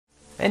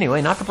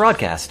Anyway, not for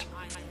broadcast.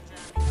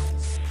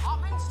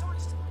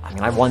 I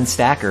mean, I'm one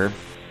stacker.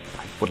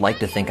 I would like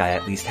to think I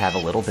at least have a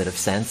little bit of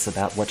sense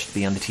about what should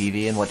be on the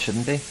TV and what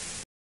shouldn't be.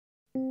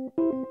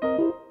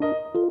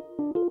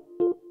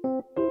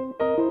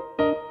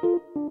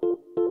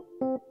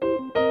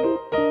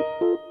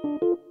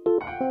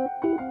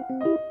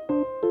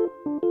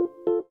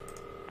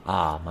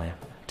 Ah, my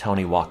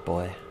Tony Walk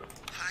boy.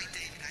 Hi,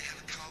 David, I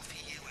have a call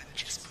for you. I'm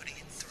just putting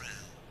it through.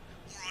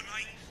 All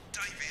right, mate.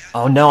 Dave here.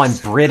 Oh no, I'm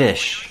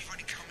British. I've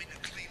only come in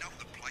to clean up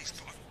the place,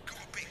 but I've got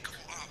a bit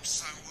caught up,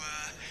 so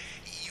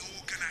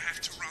you're gonna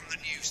have to run the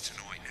news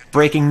tonight. Now,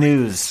 Breaking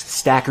news.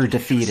 Stacker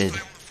defeated.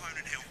 stay on the phone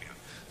and help you.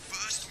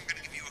 First, I'm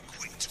gonna give you a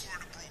quick tour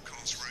of the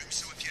broadcast room,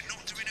 so if you're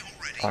not doing it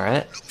already,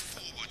 Alright. look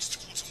forwards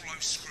towards all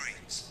those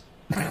screens.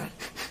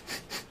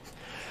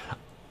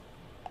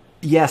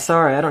 Yeah,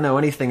 sorry, I don't know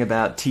anything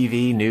about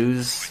TV,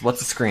 news. What's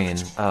the screen?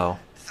 Oh.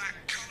 That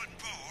coloured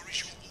bar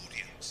is your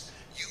audience.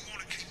 You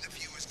want to keep the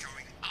viewers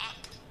going up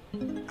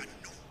and not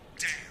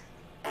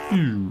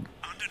down.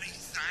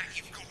 Underneath that,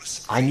 you've got the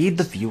screen. I need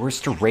the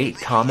viewers to rate,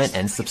 comment,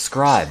 and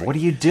subscribe. What are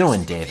you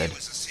doing, David?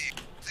 These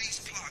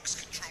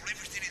plugs control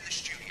everything in the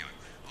studio.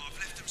 I've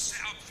left them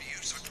set up for you,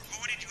 so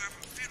provided you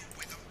haven't fiddled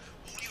with them,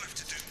 all you have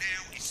to do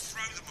now is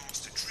throw the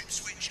master trip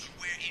switch and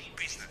we're in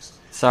business.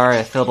 Sorry,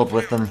 I fiddled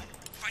with them.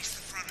 Face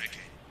the front again.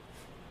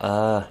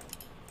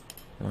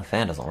 Well, the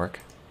fan doesn't work.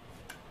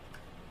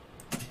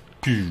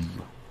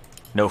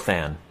 No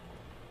fan.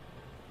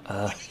 When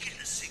you get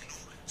the signal,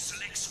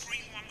 select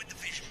screen 1 with the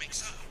vision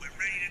mixer and we're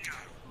ready to go.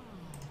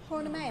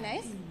 Prawn and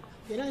mayonnaise?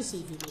 You don't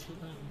see people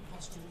put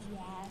costumes.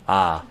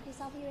 Ah. Because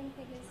I'll be viewing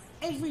figures.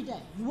 Every day.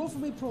 You offer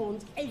me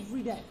prawns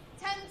every day.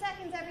 10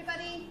 seconds,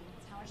 everybody.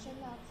 That's how I show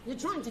love. You're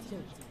trying to kill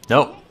me.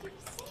 Nope. Make you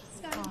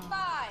persist. Going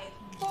 5,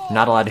 4.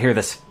 Not allowed to hear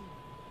this.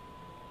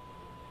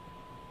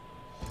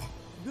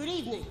 Good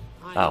evening.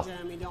 I'm Oh.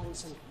 Jeremy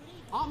Donaldson.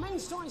 Our main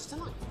stories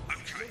tonight.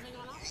 Okay. Moving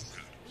on up.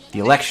 The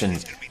election.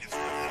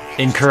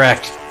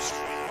 Incorrect.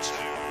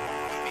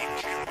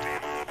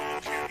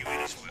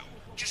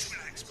 Just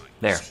relax, mate.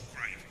 There.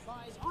 Buys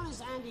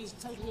honest Andy's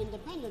totally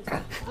independent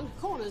and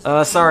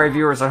corners. Sorry,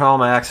 viewers at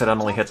home, I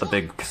accidentally hit the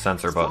big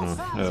censor button.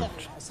 Ugh.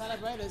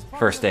 Celebrators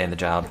First day in the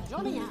job.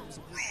 Johnny has.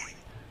 Right.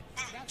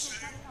 Button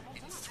 2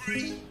 in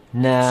 3,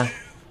 Nah. 1, now.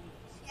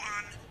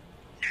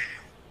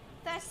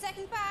 30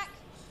 seconds back.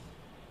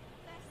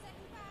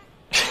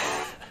 30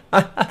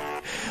 seconds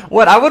back.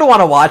 What? I would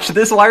want to watch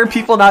this. Why are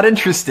people not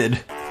interested? Bit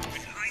late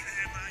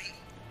there, mate.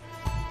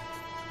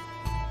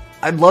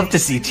 I'd love to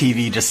see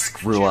TV just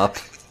screw up.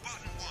 With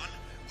button 1,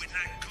 when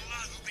that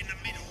globe in the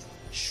middle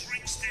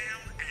shrinks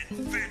down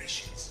and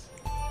vanishes.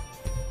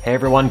 Hey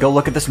everyone, go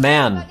look at this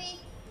man.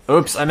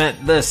 Oops, I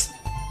meant this.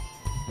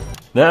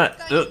 That.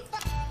 You're a bit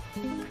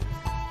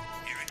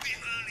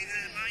early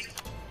there, mate.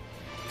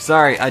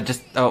 Sorry, I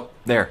just. Oh,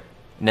 there.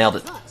 Nailed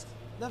it. First,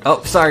 the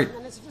Oh, sorry.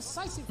 And it's a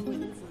decisive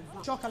win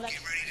for Chocolate. Get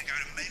ready to go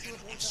to Megan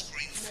on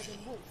screen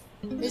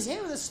 4. Is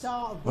here with a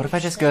star of What if I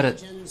just go to-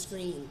 stage and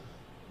screen?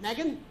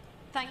 Megan?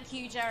 Thank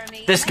you,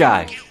 Jeremy. This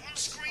guy. Get on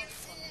screen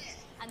 4.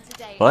 And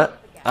today, What?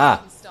 don't forget,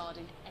 Ah. he starred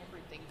in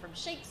everything from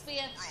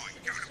Shakespeare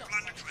Right, go to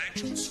Blunder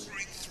Collection on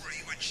screen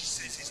 3 when she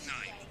says his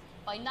name.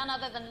 by none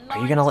other than Are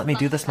you gonna let me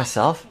do this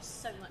myself? Thank you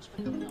so much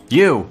for coming on.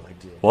 You!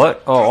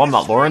 What? Oh, I'm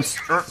not Lawrence.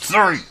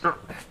 Sorry.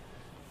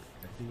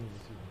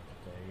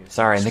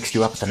 Sorry, I mixed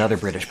you up with another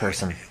British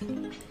person.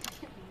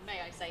 May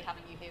I say,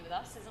 having you here with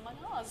us is on my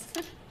Mars.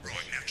 Right,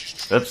 now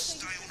just try to Oops.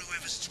 stay on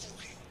whoever's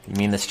talking. You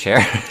mean this chair?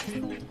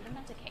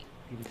 Medicate.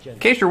 In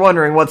case you're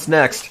wondering what's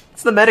next,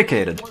 it's the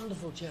medicated.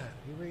 Wonderful chap.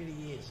 He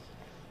really is.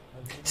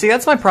 See,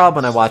 that's my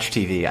problem when I watch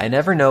TV. I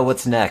never know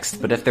what's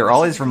next, but if they're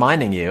always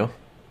reminding you...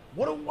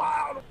 What a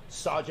wild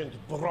Sergeant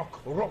Brock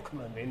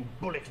Rockman in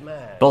Bullet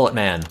Man. Bullet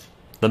Man,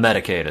 the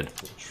medicated.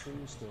 The true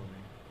story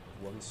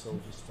of one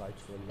soldier's fight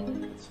for a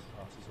life that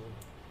surpasses all.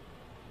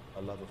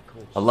 A love, of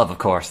course. A love, of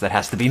course, that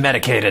has to be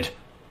medicated.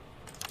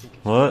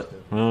 What?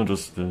 Well,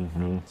 just...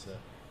 no.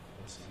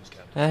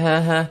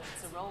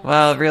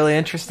 Well, really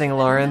interesting,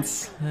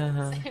 Lawrence. If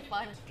I'm Get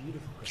back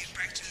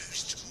to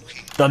who's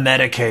talking. The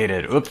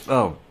medicated. Oops.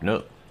 Oh,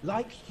 no.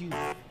 Like you,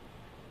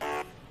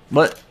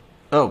 What?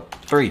 Oh,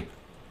 3.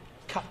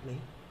 cut me,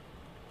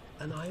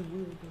 and I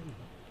will bleed.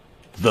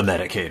 The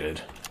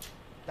medicated.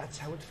 That's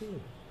how it feels,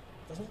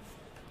 doesn't it?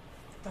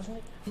 Doesn't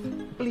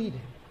it?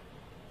 Bleeding,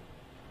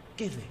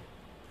 giving,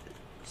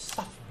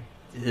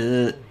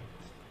 suffering.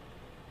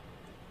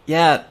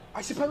 Yeah,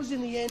 I suppose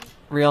in the end,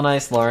 real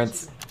nice,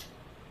 Lawrence.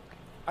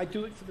 I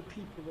do it for the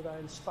people that I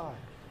inspire,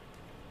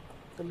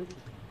 the little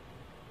people.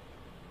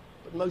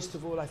 But most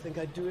of all, I think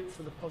I do it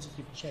for the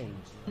positive change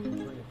that I can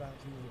bring about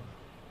in the world.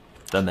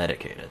 The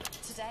medicated.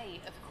 today,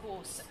 of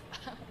course,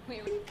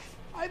 we're...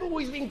 I've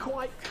always been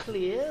quite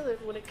clear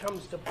that when it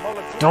comes to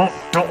politics,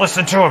 Don't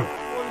listen to him.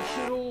 one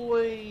should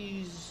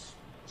always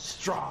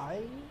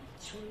strive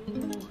to...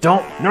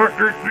 Don't. No. Oh, well,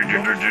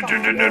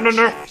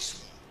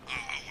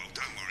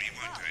 don't worry, you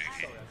won't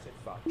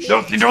do it.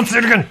 No, you don't say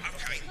it again.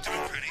 Okay, don't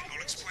panic.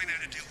 I'll explain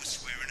how to deal with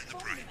swearing and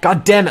the brain.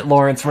 God damn it,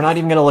 Lawrence. We're not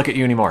even gonna look at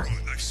you anymore. Right,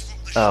 they've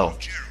swapped the Oh.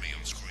 Jeremy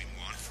on screen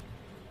 1.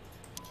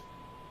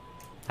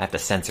 I have to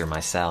censor my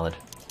salad.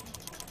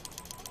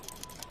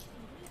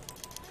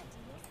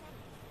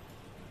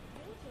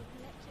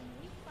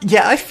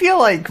 Yeah, I feel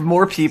like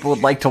more people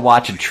would like to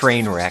watch a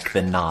train wreck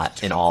than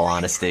not, in all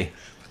honesty.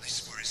 But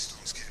this is where it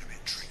starts getting a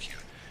bit trickier.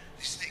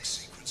 This next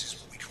sequence is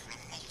what we call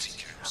a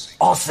multi-cam sequence.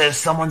 Also,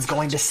 someone's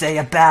going to say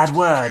a bad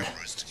word.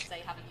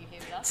 Say having you here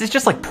with us. This is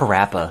just like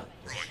Parappa.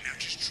 Right, now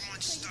just try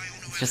and stay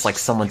on It's just like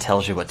someone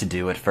tells you what to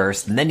do at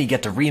first, and then you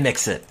get to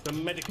remix it. The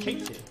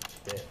medicated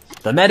bit.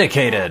 The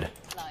medicated.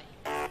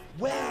 Like,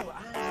 Well,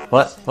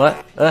 What?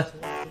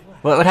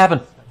 What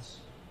happened? That's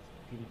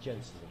Peter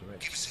Jensen, the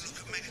director. Give us a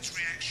look at Megan's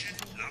reaction.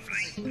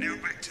 Lovely. Now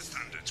back to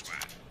Thunder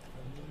Twat.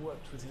 I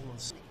worked with him on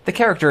The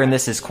character in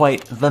this is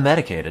quite the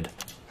medicated.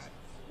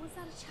 Was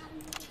that a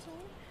challenge at all?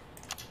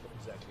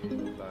 exactly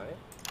imply.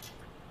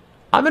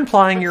 I'm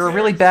implying you're a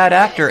really bad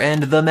actor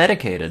and the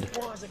medicated. It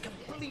was a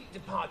complete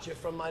departure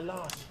from my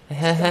last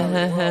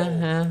starring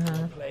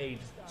role. I played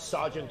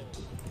Sergeant.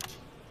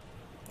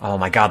 Oh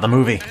my god, the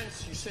movie.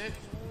 She said,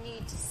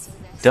 Need to see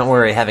this. Don't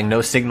worry, having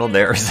no signal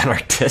there is an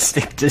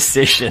artistic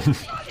decision.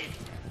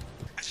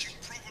 As you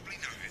probably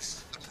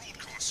noticed, the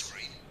broadcast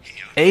screen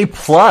here, A+. 2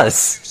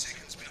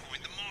 seconds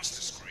behind the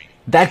master screen.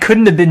 That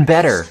couldn't have been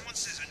better. Someone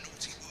says a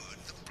naughty word,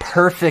 the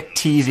Perfect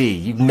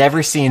TV. You've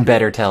never seen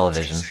better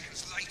television.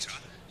 seconds later,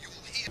 you'll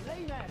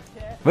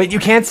hear Wait, you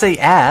can't say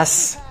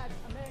ass.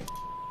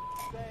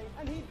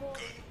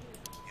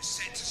 you're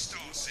set to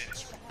start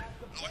censoring.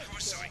 Like I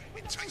say,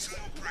 it takes a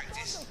little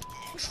practice, but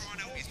I'll try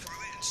and help you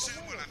through it, and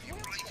soon we'll have you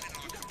bleeping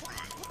like a pro.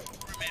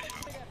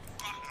 Remember,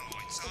 button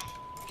lights up,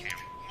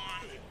 count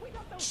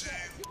 1, 2,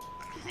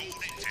 and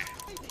hold it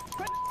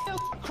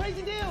down.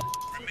 crazy deal!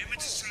 Remember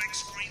to select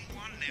screen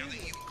 1 now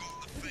that you've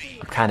got the feed.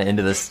 I'm kinda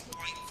into this.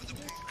 Wait for the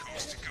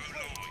broadcast to go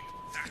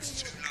live.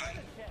 That's too late.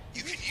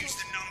 You can use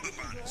the number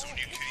buttons on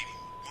your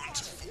keyboard, 1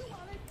 to 4.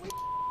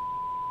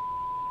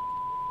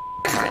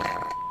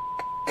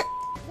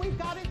 We've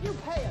got it, you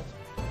pay it.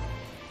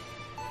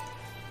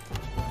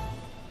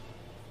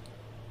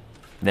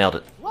 Nailed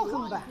it.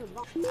 Welcome back.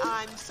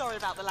 I'm sorry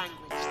about the language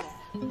there.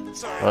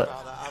 Sorry What?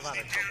 about that. I've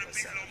had a couple of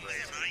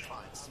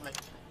celebrations.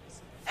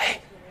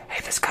 Hey,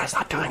 this guy's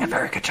not doing a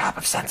very good job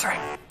of censoring.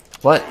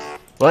 What?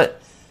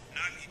 What?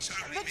 No, you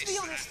totally Let's be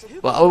missed honest, who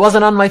Well, it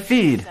wasn't on my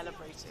feed.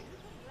 celebrating?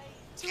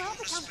 Throughout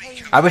the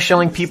campaign, I was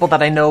showing people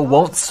that I know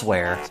won't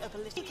swear.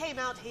 we came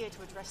out here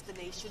to address the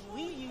nation.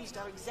 We used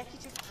our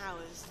executive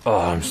powers. Oh,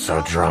 I'm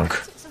so drunk.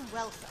 Tax and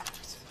Wealth Act.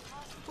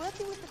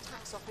 Working with the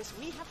tax office,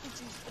 we have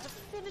produced a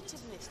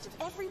definitive list of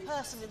every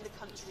person in the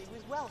country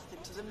with wealth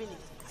into the millions.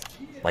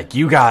 Like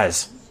you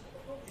guys.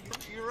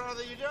 You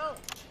rather you don't.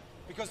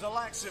 Because the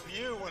likes of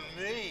you and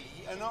me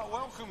are not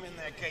welcome in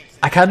their gated.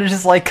 I kinda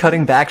just like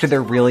cutting back to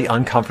their really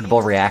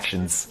uncomfortable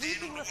reactions.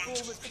 Sweeping reform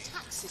of the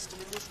tax system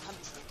in this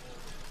country.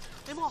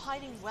 No more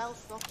hiding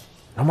wealth off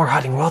No more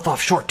hiding wealth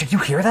offshore. Did you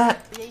hear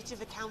that?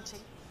 creative accounting.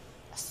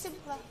 A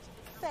simpler,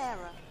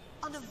 fairer,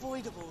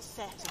 unavoidable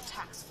set of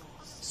tax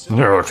laws.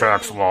 No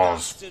tax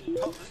laws. Bastard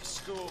public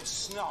school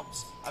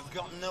snobs have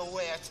got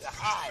nowhere to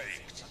hide.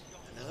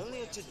 And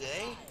earlier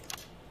today,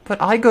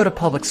 But I go to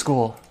public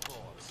school.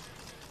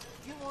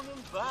 you want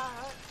them back.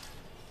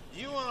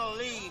 You want to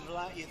leave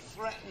like you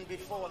threatened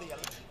before the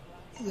election.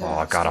 Oh,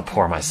 I gotta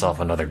pour myself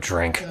another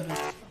drink. You're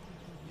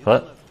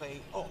What? gonna pay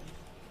up.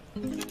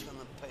 You're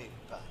gonna pay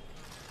back.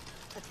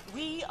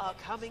 We are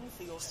coming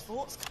for your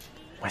sports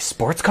My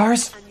sports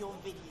cars? and your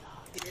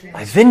vineyard.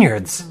 My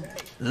vineyards?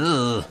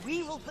 Ugh.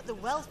 We will put the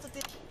wealth of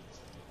this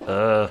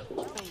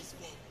raised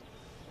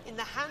in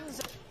the hands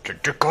of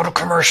Go to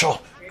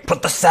commercial.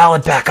 Put the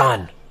salad back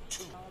on.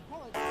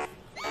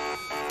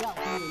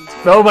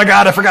 Oh my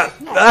god, I forgot.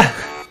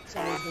 Ah.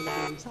 Someone's going to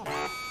be in trouble.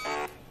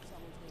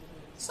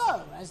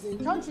 So, as the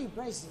country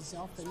braces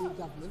itself for new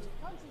government,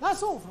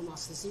 that's all from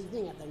us this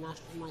evening at the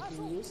National Nightly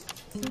News.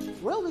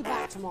 We'll be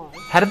back tomorrow.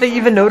 How did they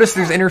even notice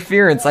there's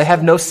interference? I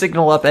have no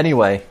signal up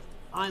anyway.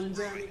 I'm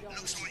Jeremy.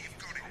 Looks like you've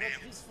got it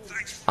now.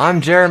 Thanks for I'm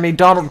Jeremy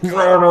Donald.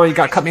 No, you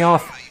got cut me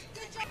off.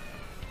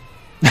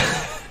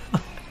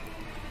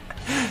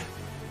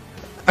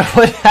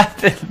 What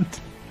happened?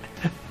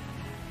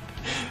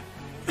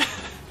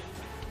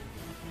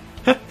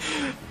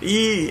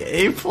 E,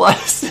 A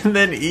plus, and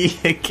then E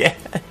again.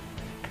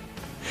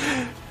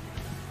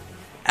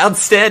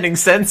 Outstanding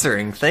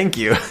censoring, thank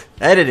you.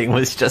 Editing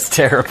was just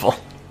terrible.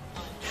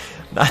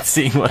 Not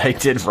seeing what I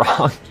did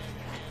wrong.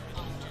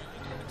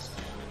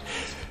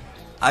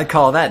 I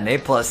call that an A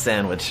plus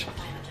sandwich.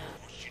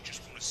 you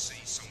just want to see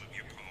some of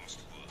your past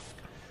work.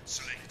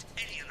 Select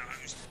any of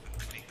those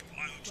and click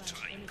Load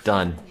Tape.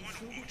 Done. Why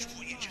not watch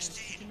what you just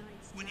did?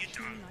 When you're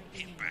done,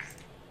 hit back.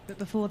 But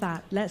before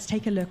that, let's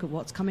take a look at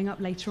what's coming up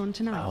later on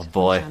tonight Oh,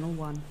 boy. on Channel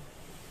 1.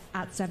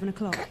 At 7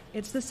 o'clock,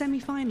 it's the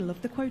semi-final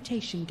of the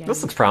quotation game.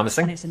 This looks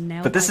promising. And it's a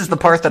But this is the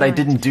nail-biter part that I tonight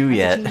didn't do as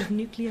yet. A team of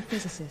nuclear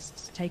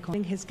physicists take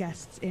on his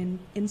guests in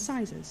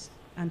Incisors,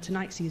 and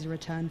tonight sees a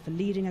return for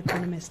leading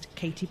economist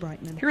Katie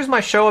Brightman. Here's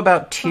my show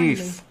about Finally,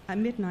 teeth. at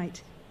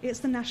midnight, it's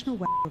the National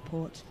Weather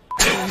Report.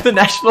 The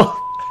national...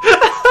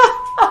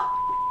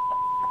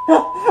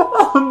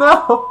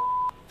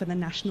 for the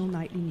National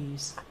Nightly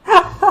News.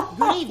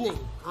 Good evening,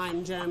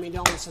 I'm Jeremy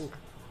Donaldson.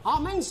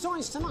 Our main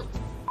stories tonight.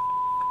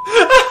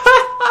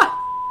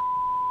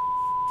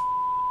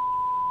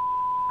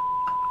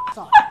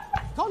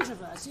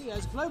 Controversy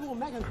as global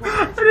mega corporation.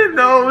 I didn't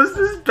know it was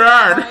this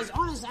bad. Buys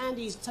Honest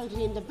Andy's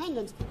Totally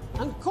Independent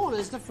and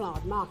corners the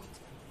flowered market.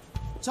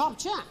 Top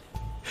chat.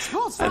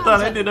 Sports I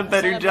thought I did a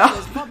better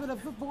job. Popular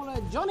footballer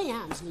Johnny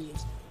Hams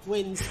leaves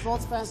wins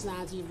Sports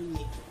Personality of the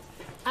Year.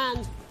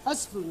 And a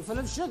spoonful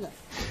of sugar.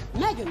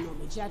 Megan will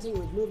be chatting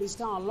with movie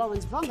star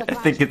Lawrence Blunderclash.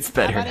 I think it's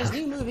better about now. his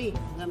new movie,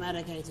 The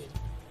Medicated.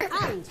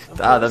 And of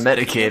The course,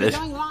 Medicated.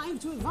 we'll be going live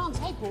to Advance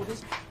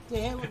headquarters to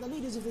hear what the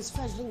leaders of this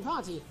fledgling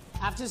party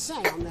have to say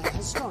on their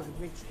historic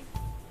victory.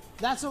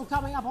 That's all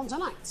coming up on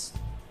tonight's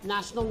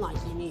National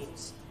Nightly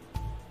News.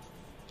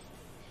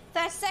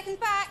 30 seconds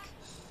back.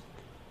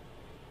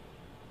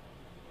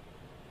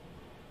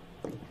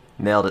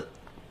 Nailed it.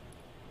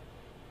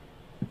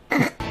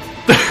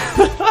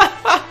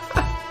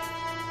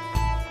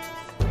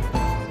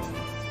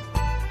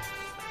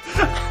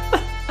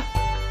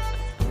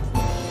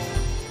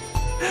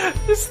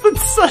 Just the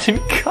sudden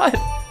cut.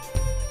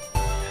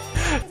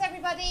 Thanks,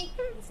 everybody.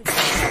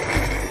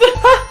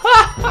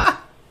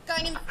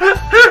 Going in.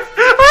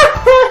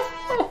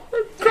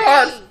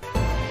 God.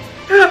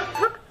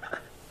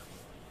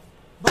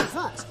 But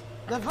first,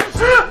 the vote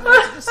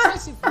was a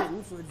decisive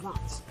win for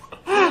Advance.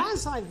 The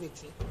landslide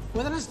victory,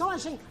 with an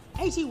astonishing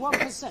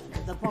 81%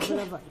 of the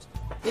popular vote,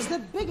 is the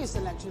biggest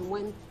election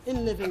win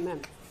in living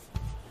memory.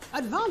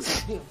 Advance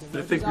appealed to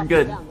I think voters we're up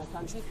good. and down the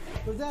country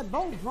with their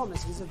bold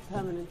promises of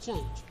permanent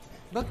change.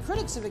 But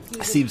critics have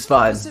accused Seems it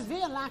fine. of a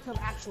severe lack of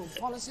actual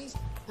policies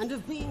and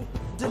of being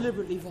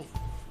deliberately vague.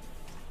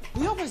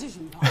 The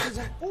opposition parties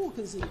have all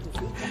conceded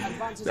defeat to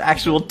Advance's... The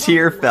actual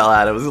tear fell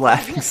out. I was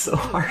laughing so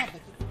hard.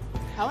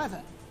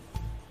 However,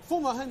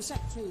 former Home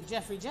Secretary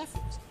Geoffrey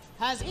Jeffries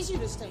has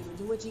issued a statement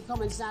in which he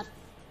comments that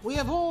we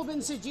have all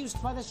been seduced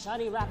by the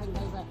shiny wrapping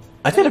paper.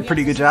 I did a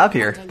pretty good job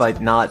here by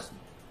not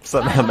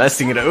somehow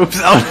messing it up. Oops.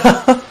 Oh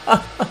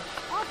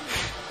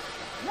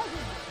no.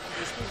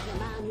 The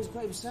man whose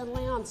grapes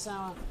certainly aren't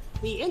sour.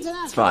 The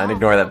international It's fine,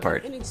 ignore that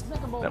part.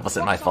 inexplicable That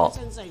wasn't my box-office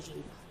fault.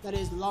 sensation that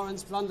is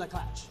Lawrence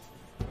Blunderclatch.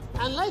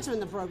 And later in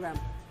the program,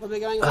 we'll be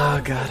going.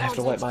 Oh god, I have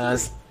to wipe my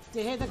eyes.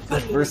 To hear the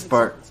That first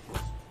part.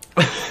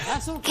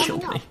 That's all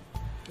Killed coming me.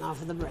 up. Now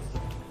for the break.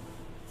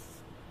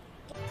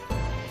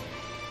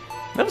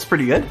 That was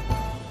pretty good.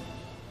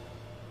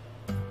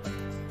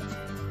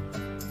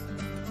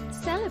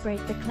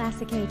 Celebrate the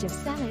classic age of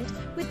salad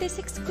with this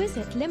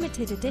exquisite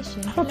limited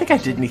edition. I don't think I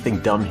did anything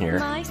dumb here.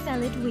 My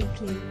Salad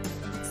Weekly.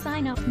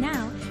 Sign up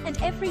now, and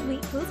every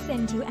week we'll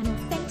send you an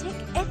authentic,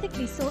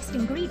 ethically sourced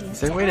ingredient. Is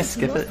there a way to add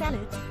skip your it?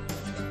 Salad.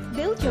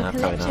 Build your Nah, probably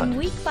collection not.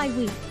 week by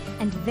week,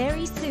 and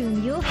very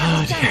soon you'll have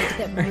a Oh, dear.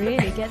 salad that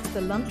really gets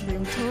the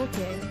lunchroom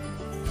talking.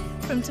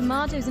 From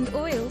tomatoes and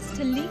oils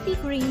to leafy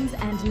greens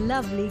and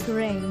lovely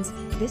grains,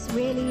 this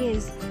really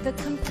is the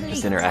complete.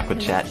 Just interact with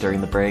chat collection.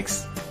 during the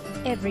breaks.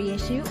 Every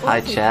issue Hi,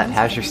 also chat. comes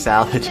How's with your a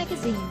salad?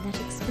 magazine that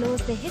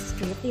explores the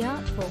history of the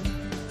art form,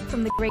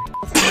 from the great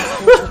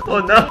Oh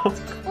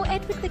no. or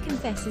Edward the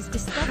Confessor's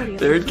discovery of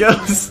There the it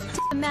goes.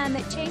 to the man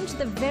that changed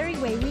the very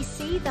way we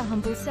see the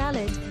humble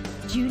salad,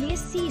 Julius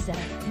Caesar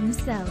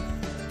himself.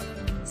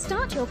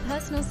 Start your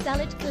personal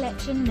salad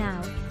collection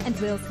now, and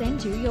we'll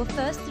send you your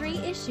first 3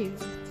 issues.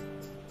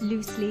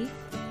 Loose leaf,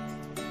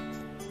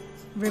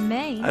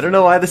 Remain. I don't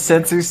know why the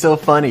sensor's so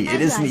funny. It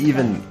and isn't Iceberg.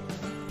 even.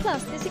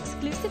 Plus this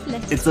exclusive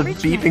lettuce It's a fridge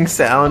beeping note,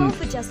 sound all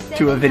for just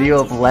to a video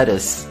of $7.90,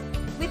 lettuce.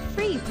 with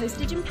free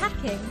postage and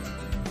packing.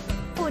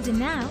 Order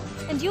now,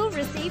 and you'll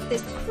receive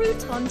this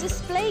crouton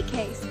display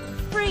case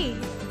free.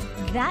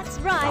 That's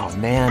right. Oh,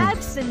 man.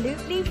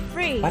 Absolutely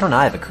free. Why don't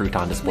I have a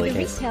crouton display With a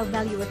case? retail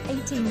value of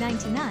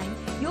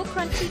 $18.99, your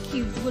crunchy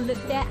cubes will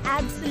look their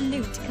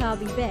absolute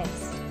carby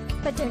best.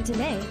 But don't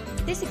delay.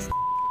 This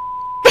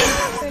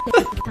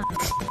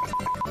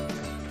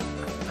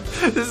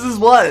This is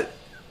what?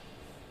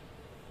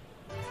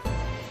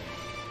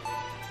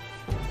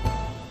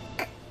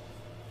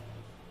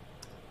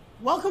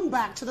 Welcome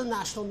back to the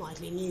National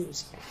Nightly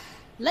News.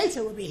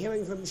 Later we'll be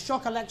hearing from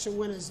shock election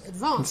winners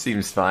Advance.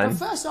 Seems fine. But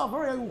first, our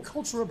very own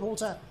culture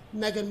reporter,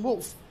 Megan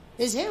Wolfe,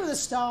 is here with a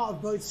star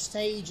of both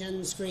stage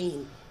and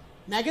screen.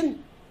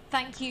 Megan?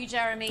 Thank you,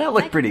 Jeremy. That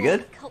looked Megan pretty Wolfe,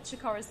 good. Culture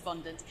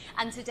correspondent.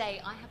 And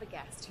today I have a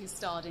guest who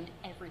starred in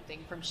everything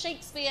from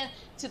Shakespeare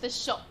to the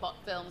Shotbot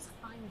films.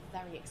 I'm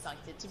very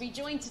excited to be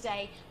joined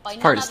today by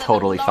part none is other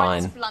totally than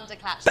Lawrence fine.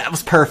 Blunderclatch. That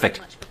was Thank you so perfect.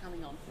 much for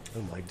coming on.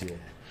 Oh my dear,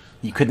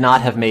 You could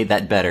not have made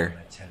that better.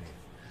 I tell you,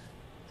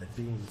 that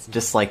being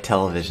Just like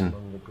television.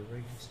 among the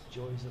greatest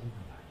joys of my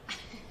life.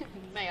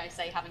 May I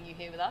say, having you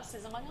here with us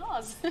is among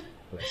ours.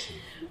 Bless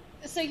you.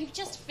 So you've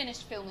just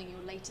finished filming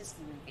your latest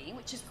movie,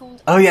 which is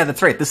called Oh yeah,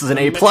 that's right. This is an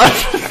A+.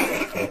 Life.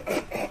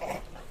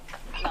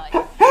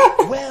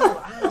 Well,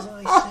 as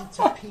I said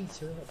to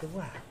Peter at the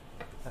Wrap,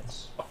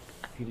 that's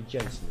Peter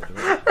Jensen, the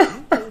director.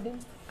 You know him?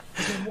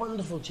 He's a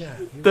wonderful chap.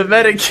 He The really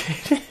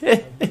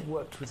medicated. I've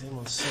worked with him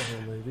on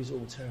several movies,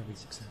 all terribly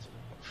successful.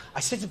 I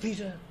said to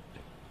Peter,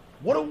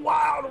 What a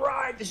wild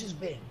ride this has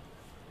been.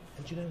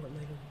 And do you know what,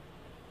 Megan?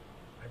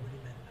 I really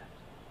meant that.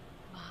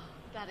 Wow,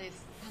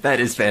 that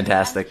is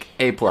fantastic.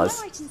 A+. Am I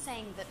right in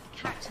saying that the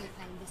character you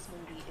play in this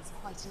movie is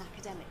quite an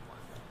academic one?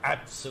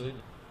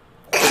 Absolutely.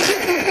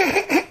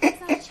 Is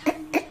that a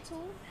challenge at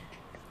all?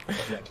 I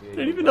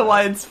don't even know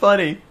why it's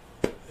funny.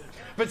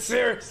 But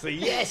seriously,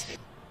 yes.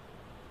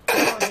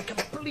 It was a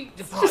complete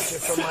departure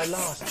from my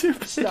last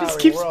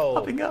starring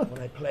role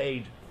when I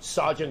played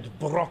Sergeant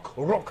Brock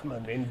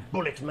Rockman in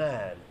Bullet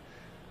Man.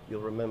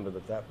 You'll remember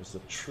that was the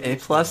true A+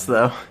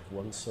 though.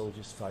 One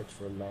soldier's fight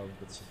for a love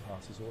that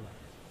surpasses all others.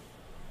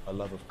 A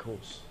love, of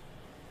course,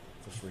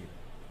 for freedom.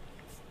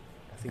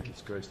 I think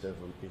it's grossed over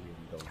 $1 billion.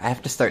 I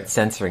have to start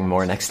censoring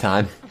more next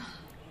time.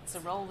 It's a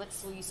role that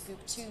saw you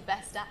scoop 2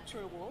 Best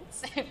Actor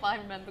awards, if I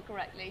remember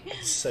correctly.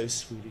 It's so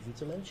sweet of you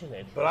to mention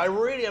it, but I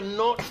really am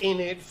not in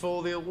it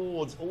for the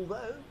awards,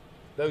 although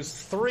those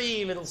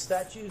 3 little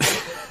statues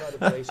take quite a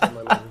place in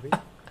my movie.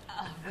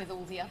 With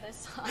all the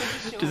others, I'm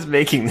sure. Just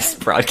making this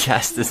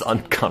broadcast as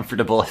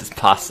uncomfortable as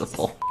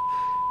possible.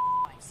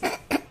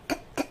 That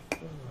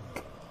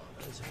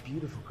is a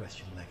beautiful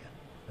question, Megan,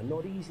 and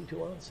not easy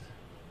to answer.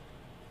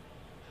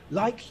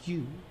 Like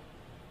you,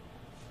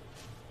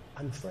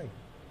 I'm afraid.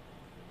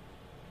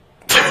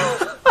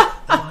 And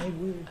I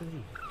will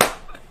believe.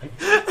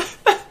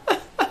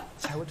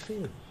 That's how it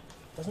feels,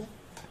 doesn't it?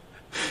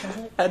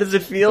 Doesn't it? How does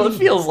it feel? It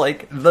feels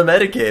like The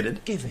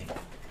Medicated. Giving,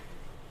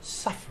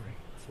 suffering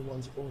for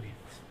one's audience.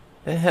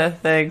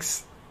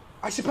 Thanks.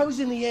 I suppose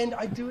in the end,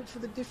 I do it for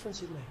the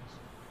difference it makes.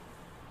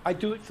 I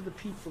do it for the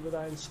people that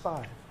I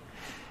inspire,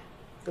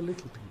 the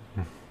little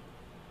people.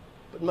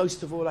 But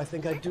most of all, I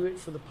think I do it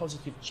for the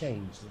positive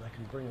change that I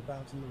can bring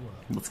about in the world.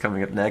 What's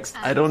coming up next?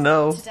 And I don't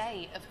know.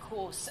 Today, of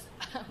course,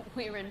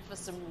 we're in for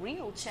some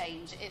real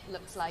change, it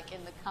looks like,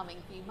 in the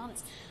coming few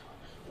months.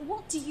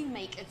 What do you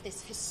make of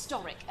this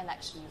historic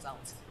election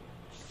result?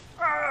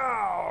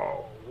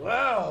 Oh,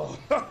 well.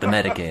 The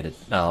Medicated.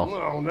 Oh.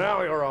 Well,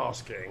 now you're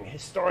asking.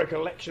 Historic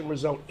election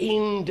result.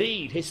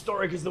 Indeed.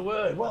 Historic is the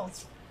word. Well,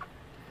 it's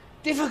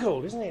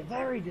difficult, isn't it?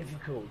 Very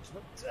difficult.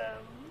 But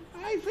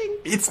I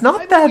think it's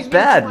not that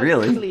bad,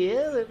 really.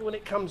 Clear that when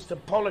it comes to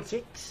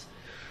politics,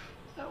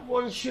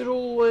 one should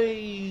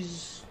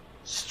always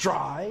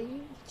strive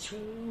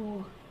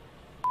to.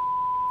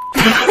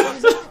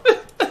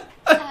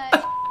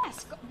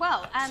 Yes,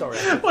 well, sorry.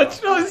 What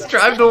should always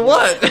strive to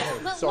what?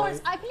 Well,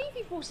 Lawrence, I believe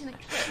you brought in a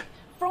clip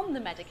from The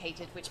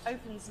Medicated, which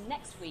opens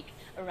next week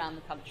around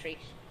the country.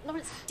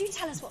 Lawrence, do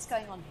tell us what's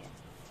going on here.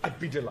 I'd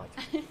be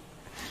delighted.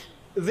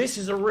 This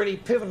is a really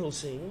pivotal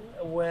scene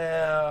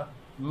where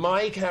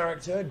my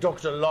character,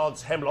 Dr.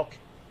 Lods Hemlock,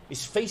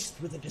 is faced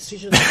with a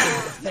decision that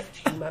will affect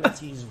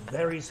humanity's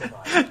very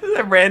survival.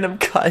 A random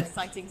cut.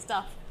 Exciting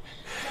stuff.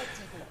 Let's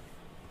take a look.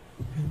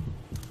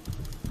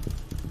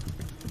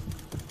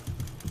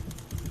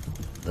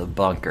 The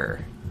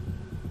bunker.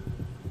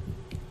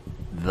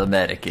 The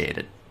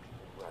Medicated.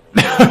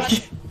 We're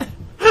upset,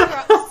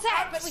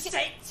 but we can...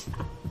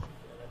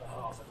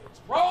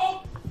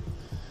 Roll!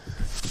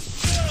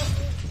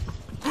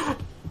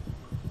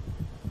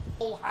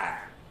 All hands.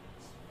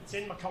 It's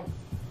in my coffin.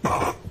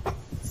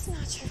 It's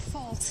not your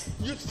fault.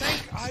 You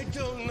think I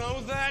don't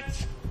know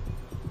that?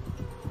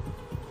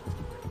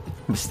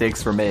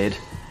 Mistakes were made.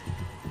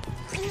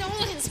 No,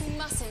 Lance, we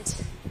mustn't.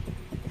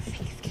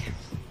 Think of Carol.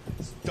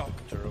 It's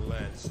Dr.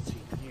 Lance to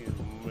you,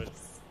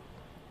 miss.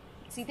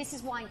 See, this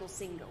is why you're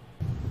single.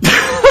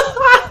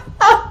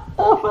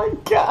 Oh my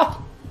god.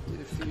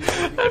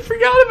 I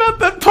forgot about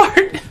that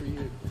part.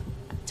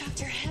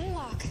 Dr.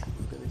 Hemlock.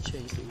 I'm gonna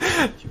change the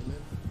world, you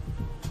remember?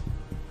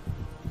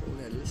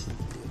 When I listened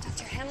to you.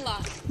 Dr.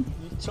 Hemlock.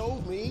 You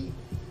told me,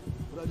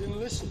 but I didn't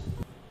listen.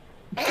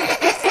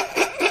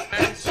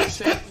 And she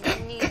said, I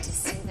need to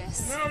see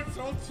this. now it's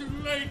all too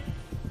late.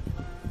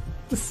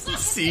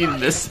 Scene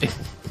missing.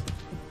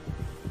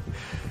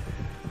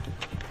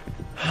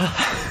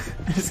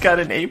 It's got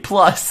an A+.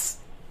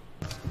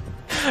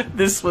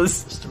 This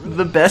was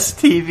the best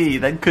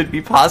TV that could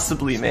be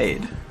possibly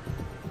made.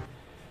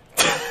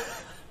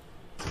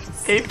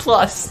 A+.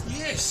 Yes,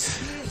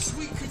 yes,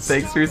 we could.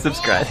 Thanks for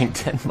subscribing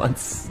 10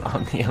 months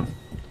on the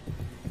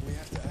We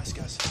have to ask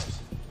ourselves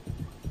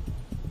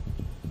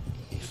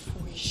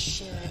if we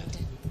should.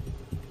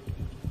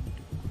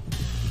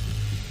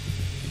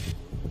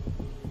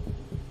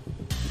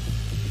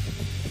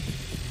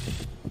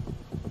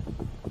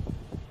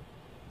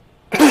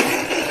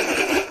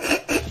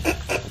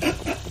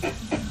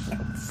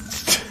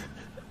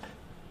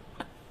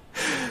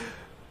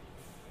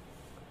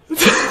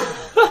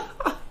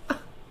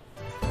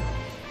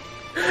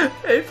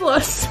 A+.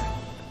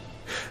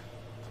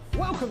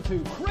 Welcome to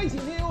Crazy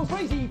Neil's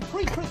crazy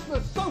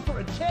pre-Christmas sofa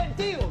and chair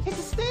deals. It's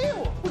a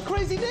steal with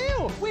Crazy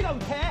Neil. We don't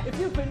care if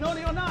you've been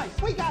naughty or nice.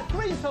 We got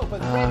green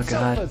sofas, red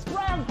God. sofas,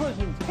 brown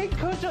cushions, pink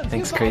cushions. Thanks,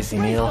 You've got Crazy a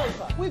green Neil.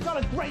 sofa. We've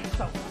got a great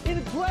sofa in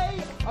a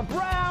grey, a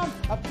brown,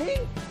 a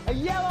pink, a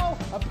yellow,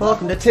 a purple.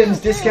 Welcome to Tim's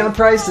Discount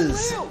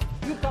Prices.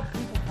 You've got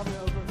people coming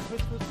over at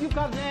Christmas. You've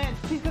got an aunt.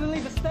 She's going to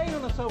leave a stain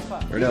on the sofa.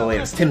 sofa. Or no,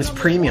 wait, it's Tim's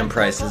premium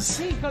prices.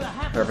 He's gonna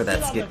have Wherever to that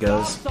sit on skit the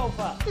goes.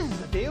 sofa. This is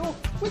the deal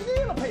with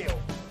Deal Appeal.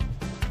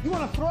 You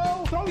want to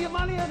throw your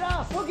money at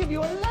us. We'll give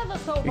you a leather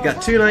sofa. You got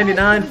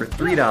 $2.99 for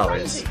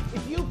 $3.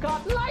 If you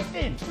got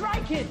lightning,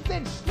 strike it.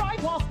 Then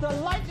strike whilst the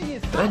lightning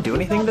is. Did I do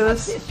anything to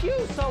this? This you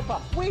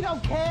sofa. We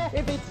don't care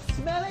if it's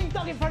smelly,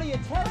 stuck in front of your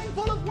telly,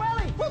 full of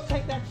welly. We'll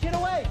take that shit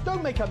away.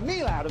 Don't make a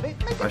meal out of it.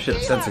 Make I should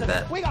have censored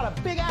that. We got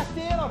a big ass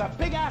deal on a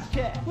big ass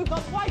chair. We've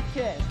got white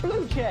chairs,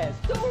 blue chairs,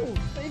 stools,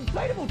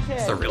 inflatable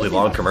chairs. It's a really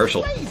long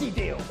commercial. Crazy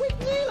deal with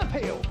Deal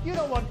Appeal. You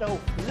don't want no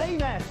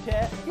lame ass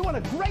chair. You want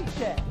a great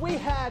chair. We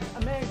had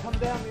a man come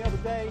down the other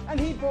day and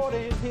he brought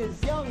in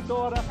his young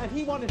daughter and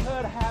he wanted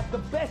her to have the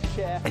best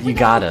chair. And you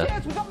gotta.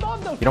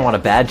 You don't want a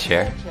bad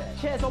chair.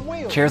 Chairs on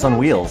wheels. Chairs on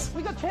wheels.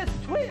 We got chairs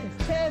for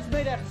twins. Chairs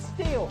made out of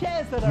steel.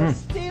 Chairs that are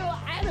steel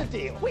and a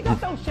deal. We got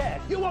those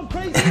chairs. You want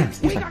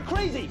crazy? We got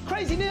crazy.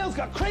 Crazy Neil's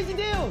got crazy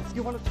deals.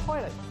 You want a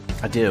toilet?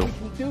 I do. We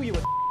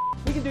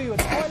can do you a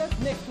toilet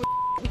next to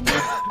a. We can do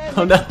a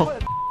Oh no.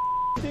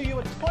 do you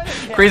a toilet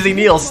chair. Crazy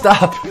Neil,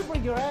 stop. You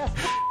bring your ass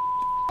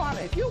on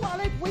it. You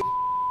want it?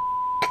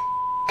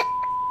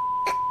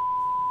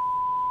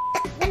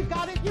 We've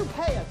got it. You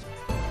pay us.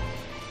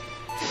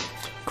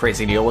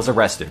 Crazy Neil was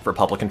arrested for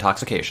public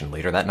intoxication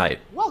later that night.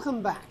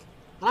 Welcome back.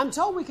 And I'm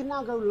told we can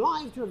now go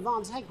live to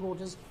Advance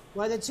headquarters,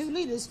 where the two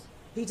leaders,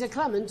 Peter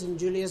Clement and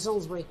Julia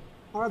Salisbury,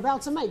 are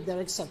about to make their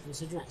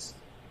acceptance address.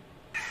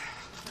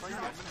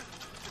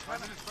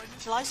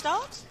 Shall I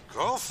start?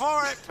 Go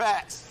for it,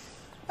 Pat.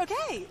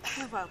 Okay.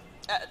 Well,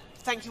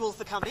 thank you all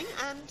for coming,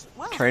 and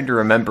well. Trying to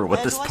remember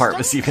what this part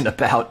was even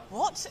about.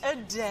 What a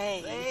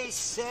day! They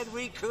said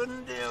we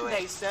couldn't do it.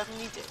 They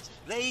certainly did.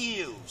 They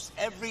used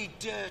every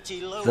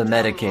dirty low The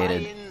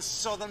medicated. lying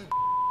southern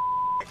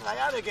they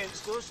had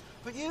against us,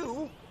 but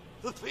you,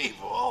 the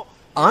people,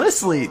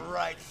 Honestly.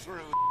 right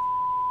through.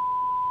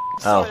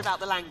 Sorry about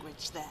the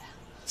language there.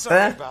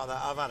 Sorry about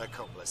that. I've had a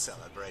couple of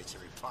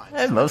celebratory pints.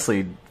 I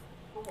mostly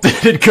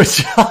did a good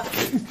job.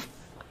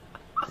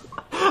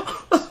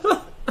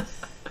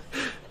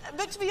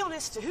 But to be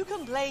honest, who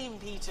can blame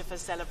Peter for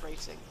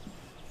celebrating?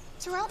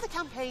 Throughout the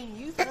campaign,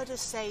 you've heard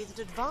us say that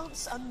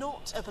Advance are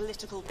not a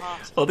political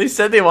party. Well, they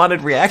said they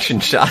wanted reaction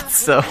shots,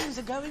 so Things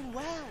are going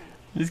well.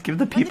 just give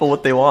the people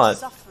what they want.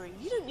 Suffering.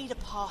 You don't need a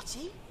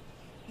party.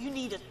 You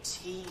need a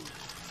team.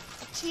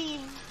 A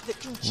team that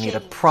can change. You need a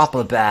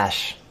proper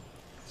bash.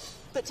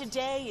 But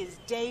today is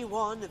day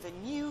one of a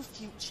new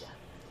future.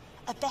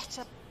 A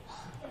better...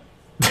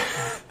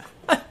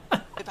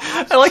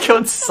 I like how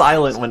it's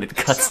silent when it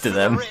cuts to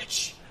them.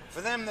 Rich. For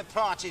them, the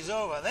party's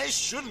over. They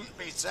shouldn't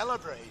be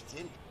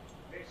celebrating.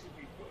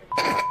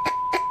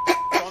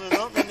 On and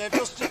up, and they're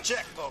just a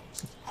checkbook.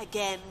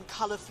 Again,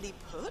 colourfully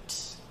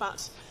put,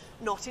 but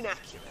not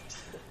inaccurate.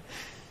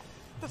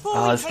 Before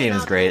Oh, we this came game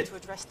is out great. to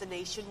address the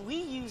nation, we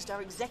used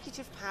our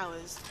executive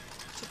powers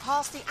to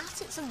pass the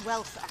Assets and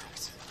Wealth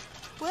Act.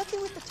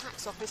 Working with the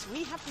tax office,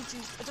 we have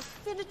produced a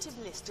definitive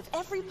list of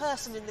every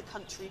person in the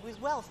country with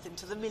wealth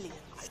into the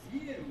millions.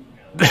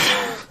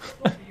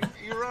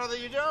 You rather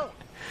you don't.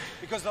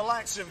 Because the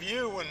likes of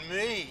you and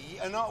me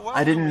are not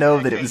welcome. I didn't know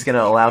that it was going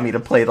to allow me to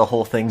play the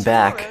whole thing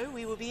back. Tomorrow,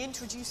 we will be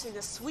introducing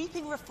a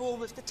sweeping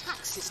reform of the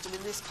tax system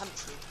in this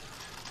country.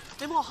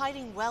 No more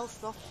hiding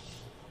wealth off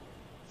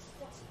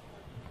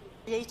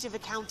creative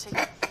accounting.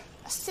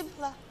 A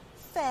simpler,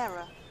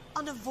 fairer,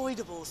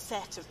 unavoidable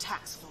set of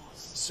tax laws.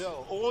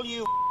 So, all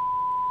you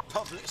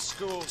public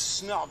school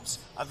snobs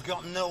have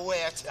got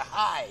nowhere to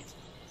hide.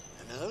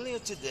 And earlier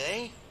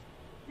today...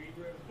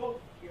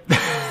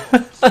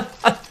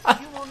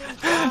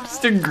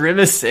 Just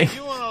grimacing.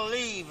 You want to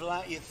leave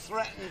like you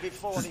threatened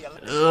before the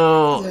election.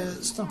 Oh. They're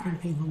stopping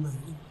people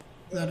moving.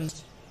 That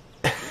is.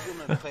 You're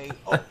going to pay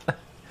up.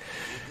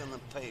 You're going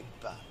to pay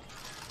back.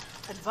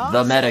 Advance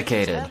The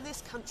medicated. turn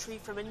this country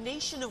from a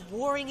nation of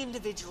warring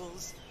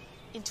individuals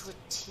into a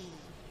team.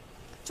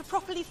 To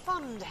properly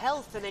fund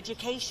health and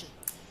education.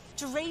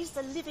 To raise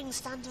the living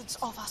standards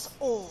of us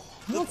all.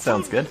 That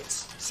sounds good.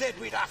 Said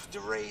we'd have to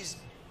raise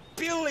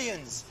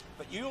billions.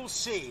 But you'll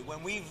see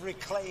when we've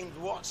reclaimed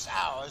what's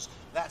ours,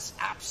 that's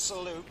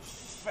absolute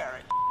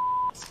ferret.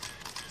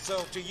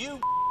 So to you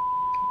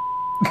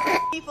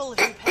people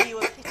who pay you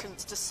a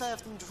pittance to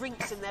serve them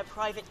drinks in their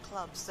private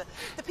clubs,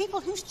 the people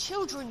whose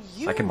children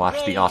you I can watch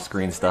the raised,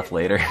 off-screen stuff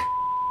later.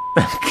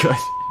 That's good.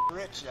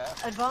 richer,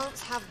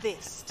 Advance have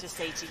this to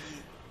say to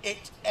you.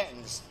 it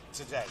ends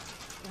today.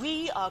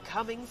 We are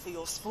coming for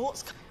your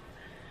sports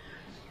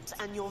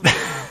and your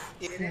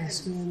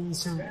Yes, and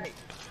so.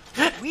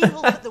 we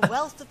will put the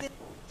wealth of it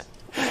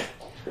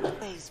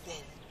always been.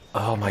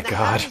 Oh my in the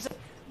god. hands of-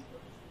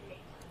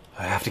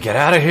 I have to get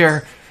out of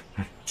here.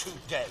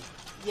 Today.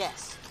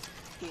 Yes,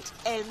 it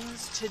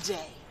ends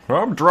today.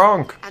 I'm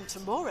drunk. And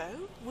tomorrow,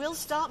 we'll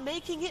start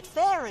making it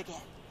fair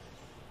again.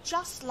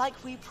 Just like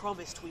we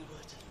promised we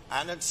would.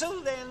 And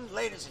until then,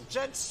 ladies and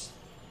gents,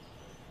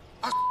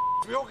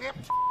 we all get...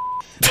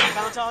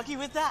 Can't argue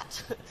with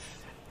that.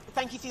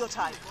 Thank you for your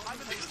time.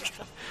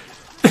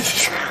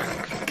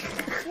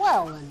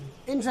 Well, an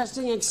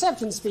interesting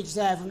acceptance speech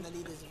there from the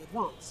leaders of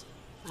Advance.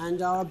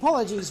 And our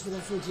apologies for the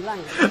fruity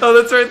language. Oh,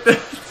 that's right.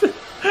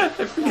 I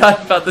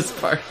forgot about this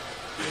part.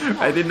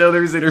 I didn't know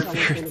there was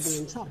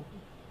interference.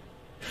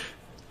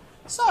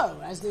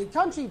 So, as the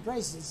country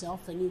braces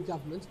itself for new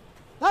government,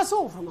 that's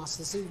all from us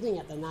this evening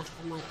at the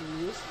National Nightly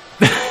News.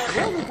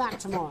 We'll be back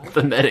tomorrow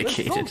The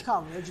medicated. with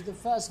full coverage of the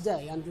first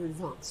day under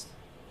advance.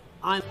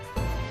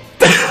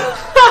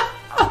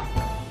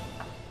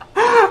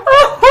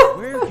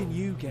 Where can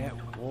you get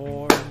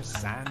warm,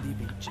 sandy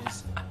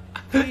beaches?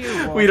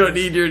 We don't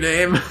need your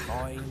name.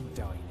 Fine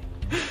dining.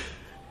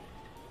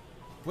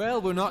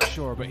 Well, we're not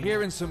sure, but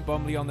here in St.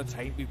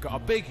 Bumley-on-the-Taint, we've got a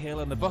big hill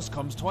and the bus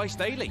comes twice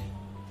daily.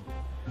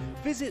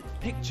 Visit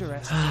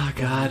picturesque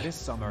God. this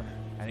summer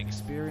and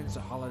experience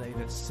a holiday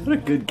that's What a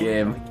good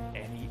game. like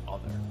any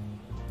other.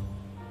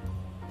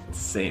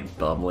 St.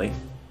 Bumley.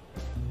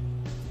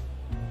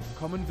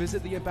 Come and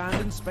visit the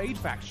abandoned spade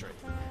factory.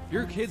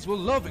 Your kids will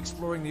love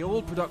exploring the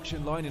old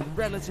production line in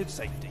relative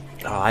safety.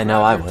 Oh, I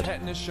know I Grab your would.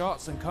 tetanus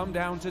shots and come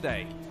down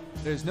today.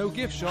 There's no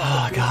gift shop.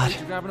 Oh, but feel God. free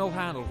to grab an old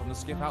handle from the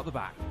skip out the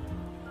back.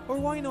 Or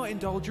why not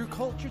indulge your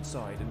cultured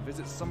side and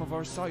visit some of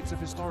our sites of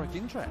historic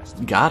interest?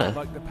 Gotta.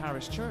 Like the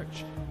parish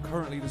church,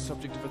 currently the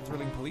subject of a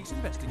thrilling police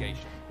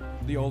investigation.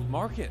 The old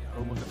market,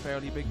 home of the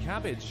fairly big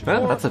cabbage.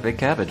 Oh, Or that's a big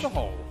cabbage. The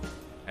hole.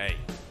 Hey,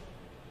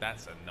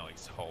 that's a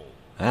nice hole.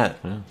 That,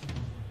 yeah.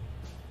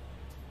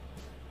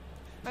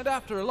 And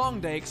after a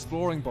long day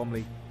exploring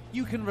Bumley,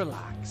 you can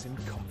relax in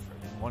comfort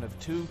in one of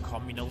 2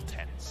 communal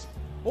tents.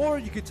 Or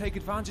you could take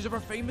advantage of our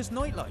famous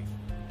nightlife.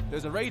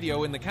 There's a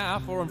radio in the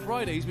calf, or on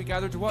Fridays we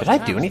gather to watch. Did I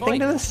do Towers anything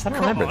fight. to this? I don't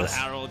remember Come on, this.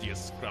 Harold, you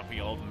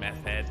scruffy old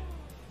meth head.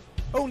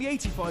 Only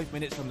 85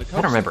 minutes from the coast.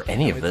 I don't remember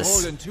any of with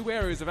this. More than 2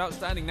 areas of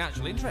outstanding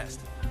natural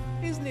interest.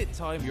 Isn't it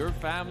time your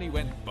family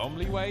went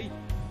Bumley way?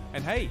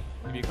 And hey,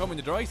 if you come in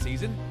the dry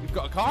season, we've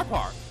got a car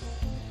park.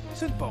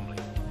 St. Bumley,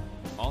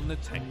 on the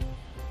Taint.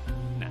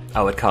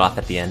 Oh, it cut off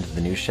at the end of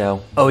the new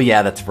show? Oh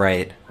yeah, that's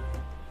right.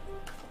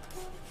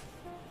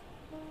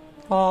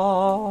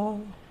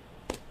 Oh.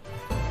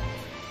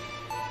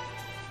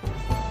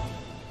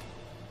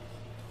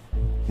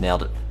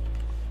 Nailed it.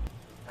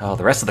 Oh,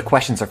 the rest of the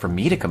questions are for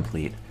me to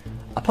complete.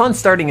 Upon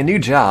starting a new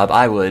job,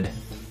 I would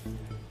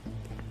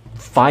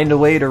find a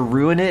way to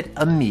ruin it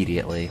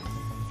immediately.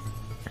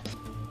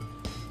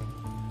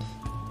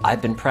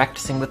 I've been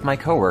practicing with my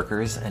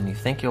coworkers, and you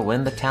think you'll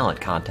win the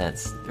talent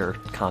contest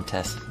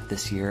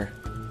this year?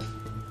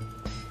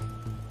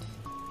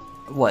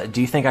 What,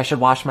 do you think I should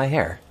wash my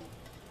hair?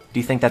 Do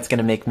you think that's going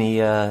to make me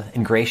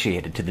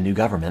ingratiated to the new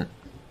government?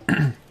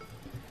 And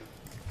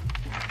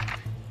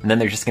then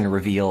they're just going to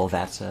reveal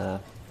that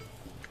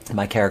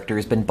my character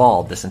has been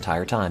bald this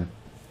entire time.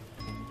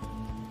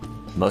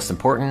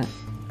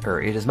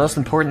 It is most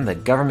important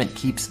that government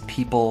keeps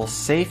people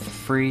safe,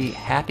 free,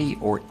 happy,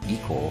 or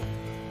equal.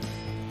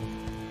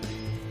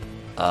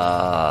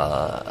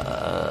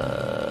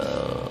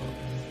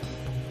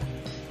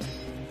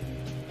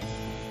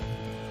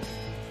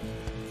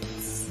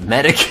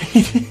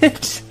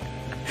 Medicated.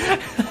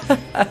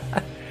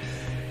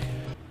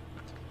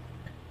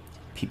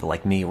 People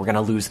like me, we're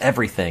gonna lose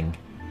everything.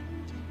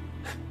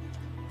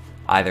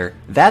 Either,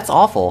 that's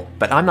awful,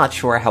 but I'm not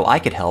sure how I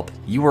could help.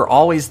 You were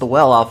always the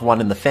well-off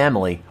one in the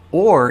family.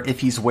 Or, if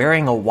he's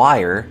wearing a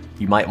wire,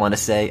 you might want to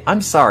say,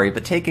 I'm sorry,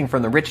 but taking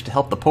from the rich to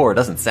help the poor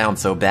doesn't sound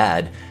so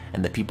bad.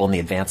 And the people in the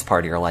advance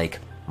party are like,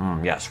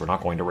 yes, we're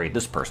not going to raid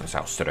this person's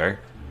house today.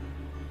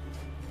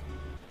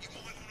 You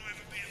might want to have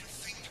a bit of a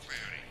think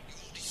about it.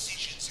 Your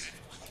decisions have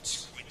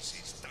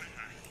consequences, don't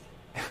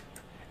they?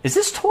 Is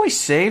this toy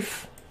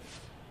safe?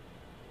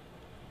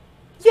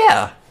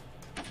 Yeah.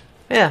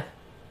 Yeah.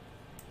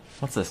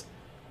 What's this?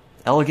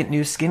 Elegant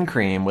new skin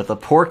cream with a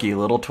porky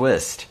little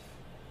twist.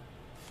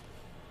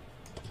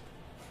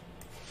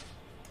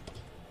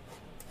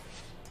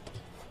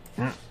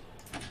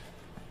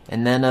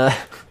 And then,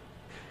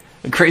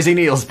 Crazy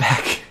Neil's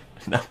back.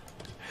 No.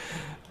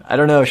 I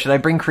don't know, should I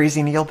bring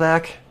Crazy Neil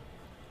back?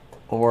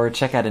 Or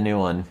check out a new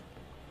one?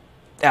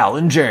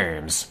 Alan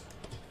James.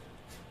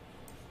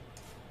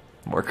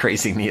 More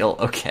Crazy Neil,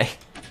 okay.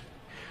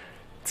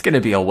 It's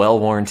gonna be a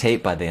well-worn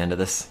tape by the end of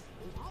this.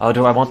 Oh,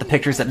 do I want the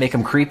pictures that make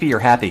him creepy or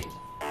happy?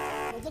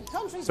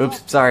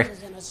 Oops, sorry.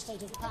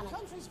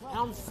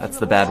 That's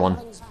the bad one.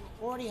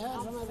 Already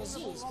heard from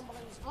overseas.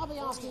 I'll be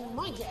asking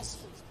my guests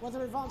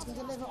whether Advance can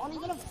deliver on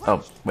even a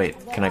Oh, wait,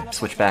 can I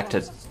switch back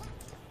to...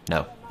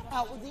 No.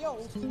 Out with the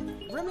old.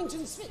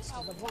 Remington Smith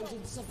have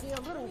appointed Sophia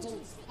Remington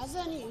as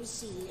their new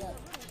CEO.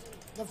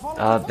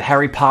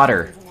 Harry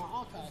Potter.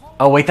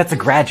 Oh, wait, that's a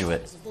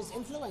graduate. This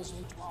influential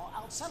while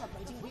out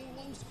celebrating being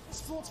named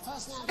Sports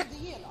Personality of the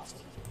Year last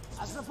week,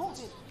 as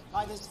reported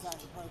by this very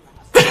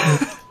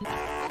program.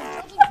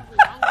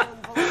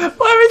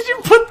 Why would you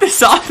put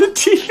this on the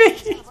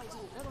TV?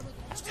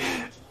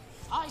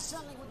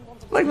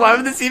 Like, why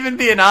would this even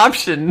be an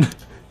option?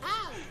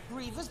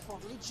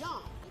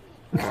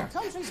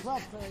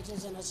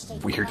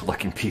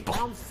 Weird-looking people.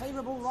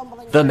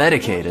 The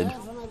medicated.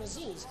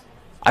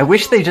 I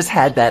wish they just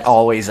had that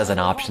always as an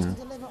option.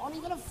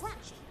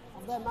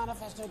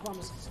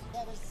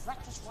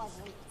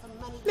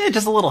 Yeah,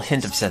 just a little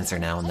hint of censor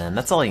now and then.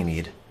 That's all you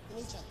need.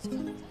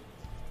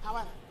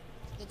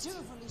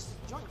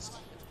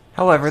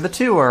 However, the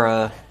two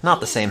are not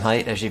the same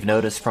height, as you've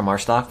noticed from our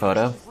stock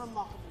photo.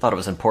 Thought it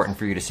was important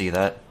for you to see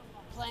that.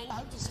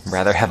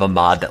 Rather have a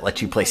mod that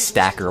lets you play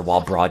Stacker while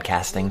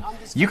broadcasting.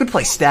 You could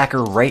play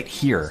Stacker right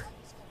here.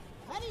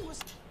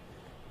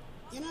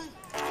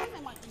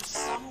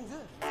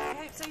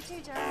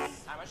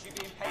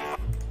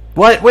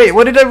 What? Wait,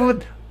 what did I...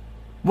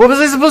 What was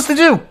I supposed to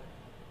do?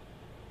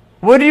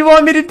 What do you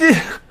want me to do?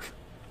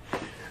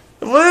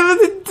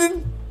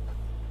 What?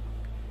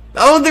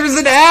 Oh, there's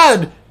an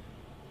ad!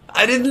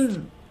 I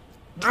didn't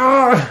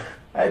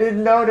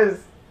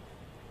notice.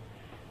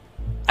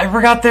 I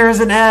forgot there was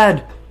an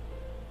ad.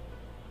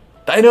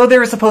 I know they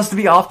were supposed to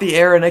be off the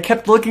air, and I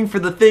kept looking for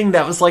the thing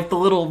that was like the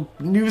little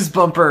news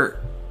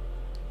bumper.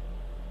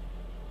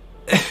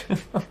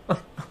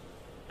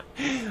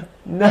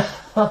 No.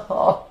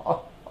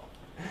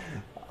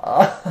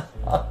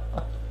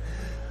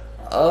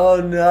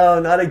 Oh no,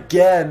 not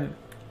again.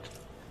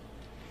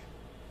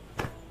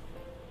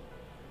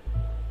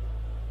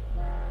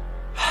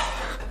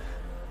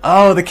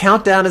 Oh, the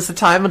countdown is the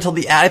time until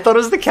the ad. I thought it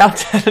was the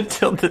countdown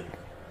until the...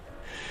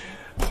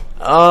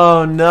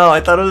 Oh no,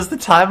 I thought it was the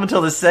time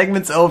until the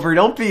segment's over.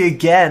 Don't be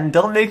again.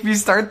 Don't make me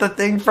start the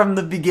thing from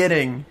the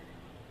beginning.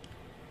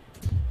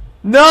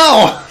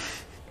 No!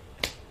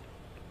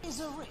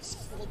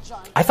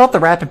 I thought the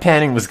rapid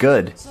panning was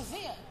good.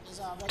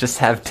 Just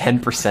have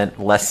 10%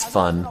 less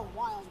fun.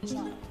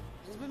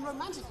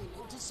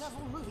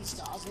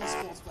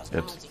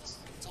 Oops.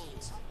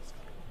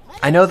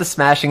 I know the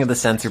smashing of the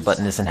censor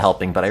button isn't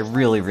helping, but I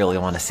really, really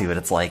want to see what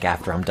it's like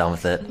after I'm done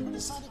with it.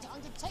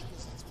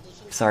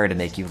 Sorry to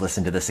make you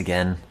listen to this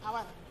again.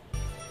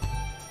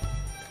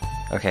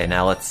 Okay,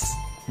 now let's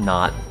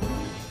not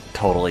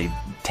totally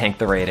tank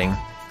the rating.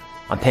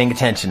 I'm paying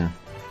attention.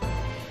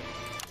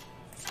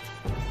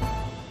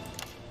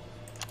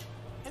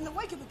 In the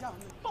wake of the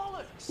government,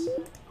 bollocks!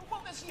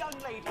 What this young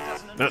lady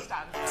doesn't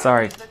understand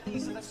Sorry. is that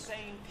these are the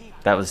same people.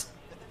 That was...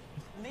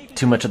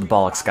 too much of the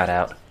bollocks got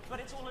out. But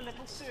it's all a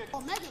little circle.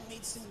 Well, Megan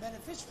needs some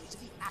beneficiaries to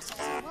the Assets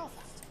and Wealth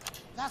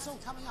Act. That's all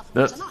coming up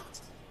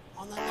tonight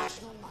on the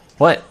National Night.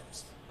 What?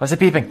 Why is it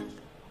beeping?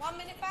 1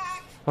 minute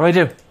back. What do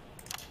I do?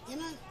 You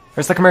know,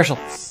 Where's the commercial?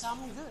 some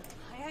good.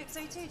 I hope so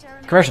too,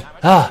 Jeremy. Commercial.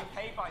 Ah!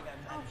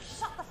 Oh,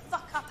 shut the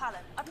fuck up, Alan.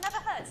 I've never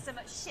heard so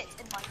much shit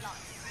in my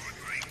life.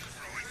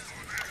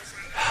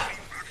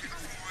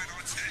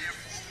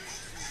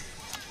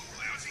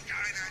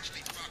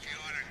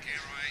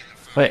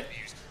 Wait.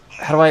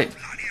 How do I...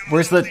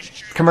 Where's the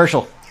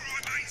commercial?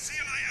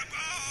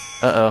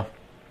 Uh-oh.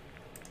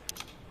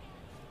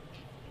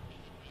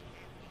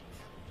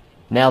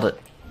 Nailed it.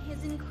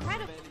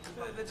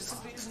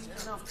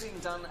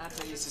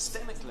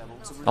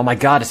 Oh my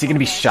god, is he gonna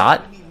be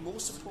shot?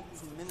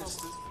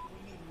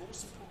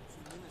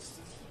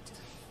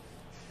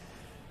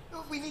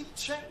 We need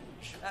change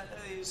at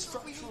a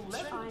structural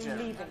level. I'm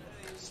leaving.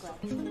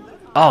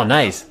 Oh,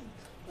 nice.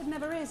 It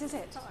never is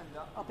it?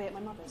 I'll be at my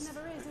mother's. It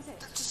never is it?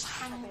 Just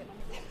hang on.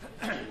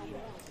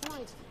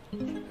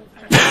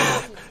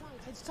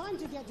 It's time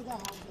to get to the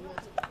heart of the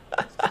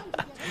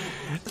matter.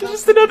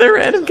 Just another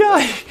random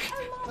guy.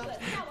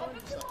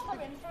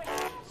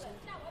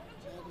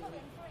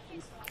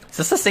 Is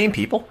this the same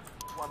people?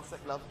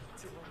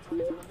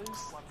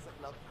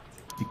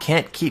 You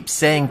can't keep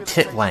saying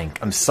tit wank.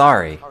 I'm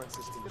sorry.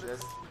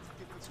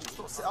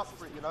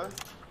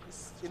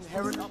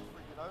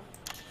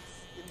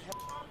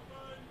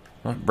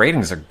 Well,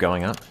 ratings are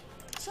going up.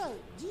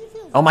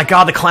 Oh my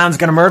god, the clown's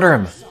gonna murder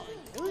him.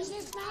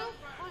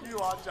 You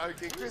are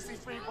joking. Chrissy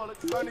Free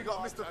Bollocks has only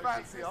got Mr.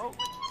 Fancy, oh.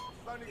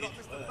 Only got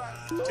Mr.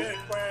 Fancy.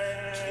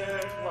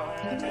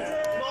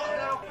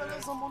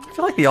 I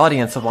feel like the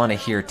audience would want to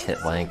hear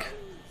tit wank.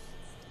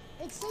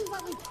 It seems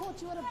like we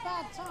caught you at a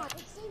bad time.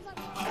 It seems like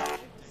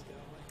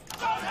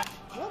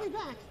we'll be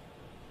back.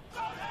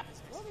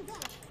 We'll be back.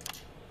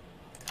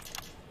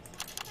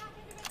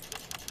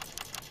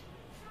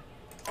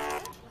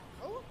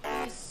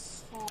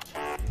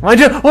 What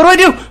do I do? What do I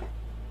do?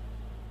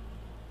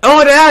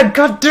 Oh, an ad!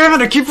 God damn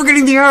it! I keep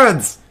forgetting the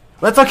ads.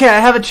 That's okay. I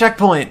have a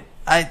checkpoint.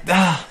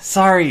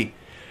 Sorry.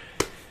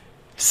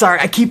 Sorry,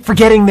 I keep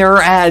forgetting there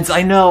are ads.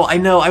 I know.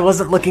 I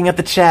wasn't looking at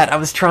the chat. I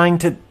was trying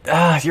to...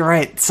 you're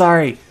right.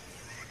 Sorry.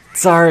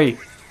 Sorry.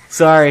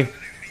 Sorry.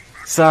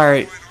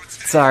 Sorry.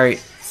 Sorry.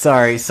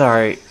 Sorry.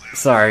 Sorry.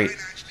 Sorry.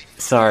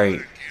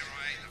 Sorry.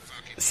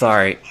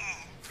 Sorry.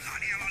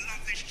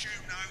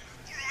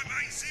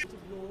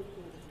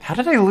 How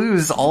did I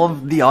lose all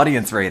of the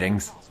audience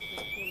ratings?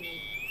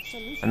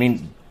 I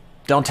mean,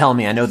 don't tell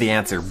me I know the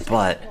answer,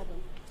 but...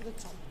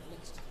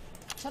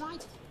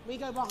 Tonight, we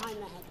go behind the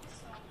headlines.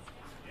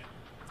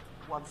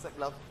 One sec,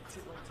 love.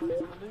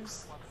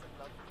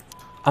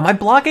 Am I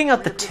blocking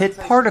out the tit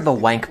part or the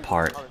wank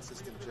part?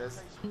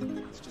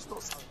 It's just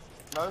not...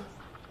 No,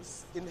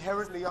 it's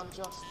inherently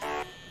unjust.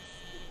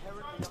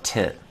 The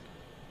tit.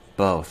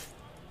 Both.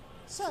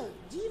 So,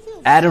 do you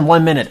feel... Ad in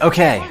 1 minute.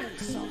 Okay.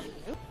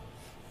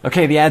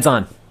 Okay, the ad's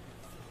on.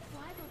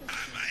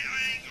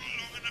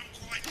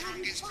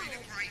 been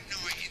a great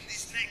night. In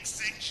this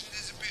next section,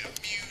 there's a bit of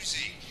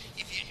music.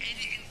 If you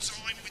edit in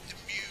time with the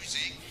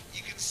music, you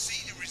can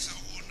see the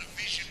result on the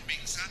vision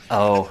mixer.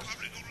 Oh. The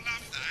public will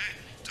love that.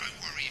 Don't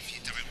worry if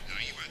you don't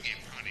know, you won't get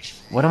punished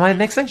for it. What am I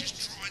mixing?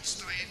 Just try and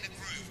stay in the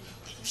groove.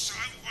 Also,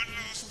 one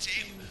last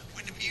tip: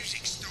 when the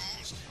music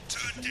starts,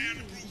 turn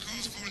down the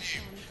broadcast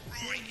volume.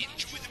 Right,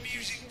 enjoy the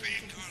music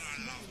bit. God, I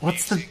love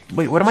What's the...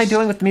 Wait, what am I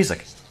doing with the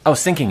music? Oh,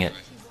 syncing it.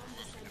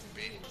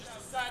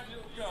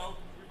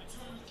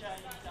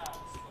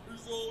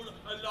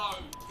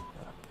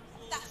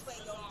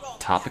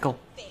 Topical?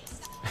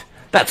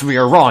 That's where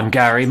you're wrong,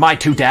 Gary. My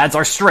two dads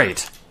are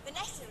straight.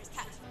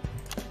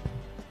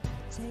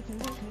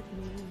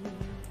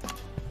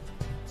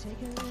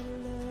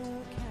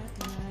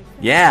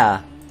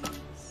 Yeah.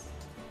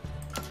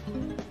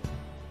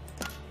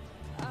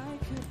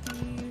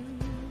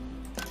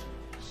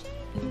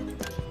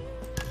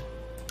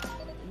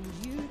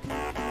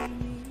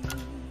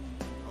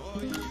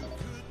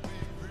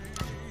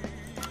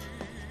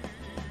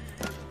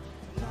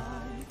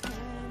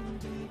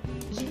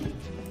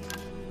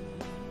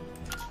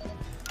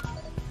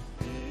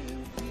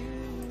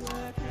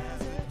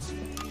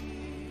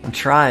 I'm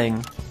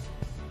trying.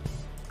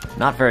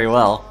 Not very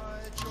well.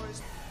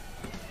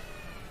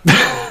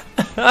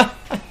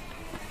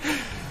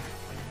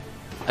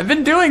 I've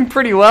been doing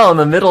pretty well in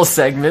the middle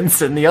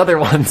segments, and the other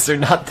ones are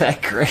not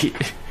that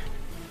great.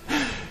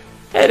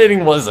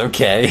 Editing was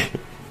okay.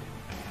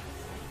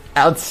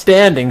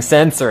 Outstanding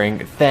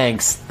censoring.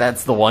 Thanks.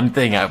 That's the one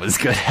thing I was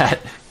good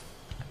at.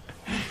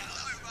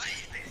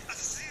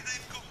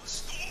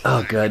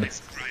 Oh, good.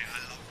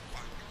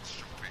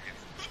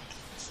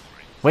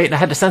 Wait, I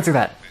had to censor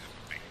that.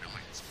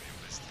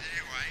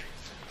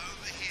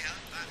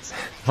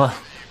 Well,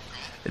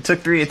 it took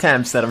 3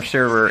 attempts that I'm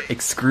sure were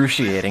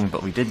excruciating,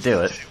 but we did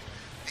do it.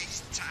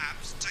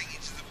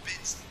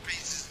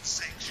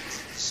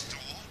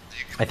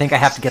 I think I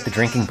have to get the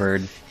drinking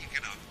bird.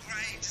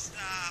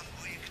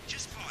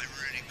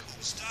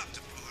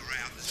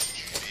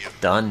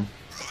 Done.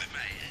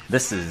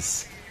 This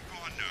is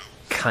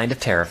kind of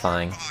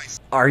terrifying.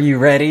 Are you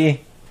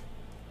ready?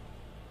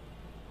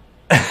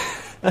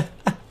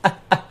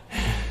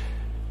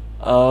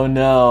 Oh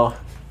no.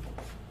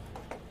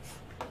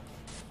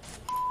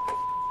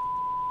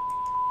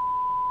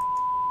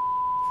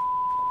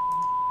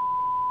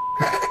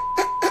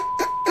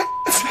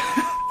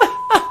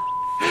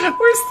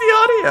 Where's the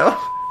audio?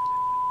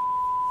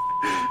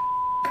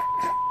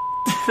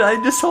 Did I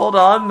just hold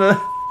on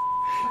the...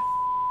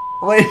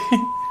 Wait.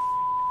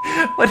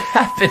 What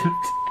happened?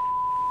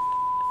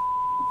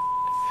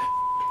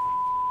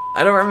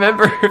 I don't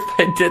remember if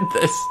I did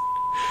this,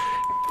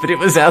 but it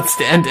was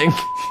outstanding.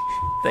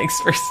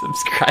 Thanks for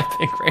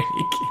subscribing,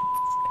 Rainy Kids.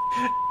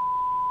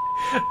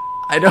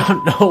 I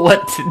don't know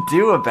what to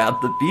do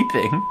about the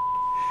beeping.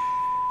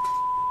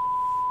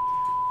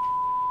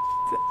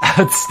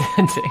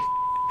 Outstanding.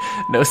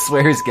 No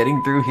swears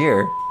getting through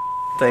here.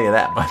 I'll tell you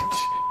that much.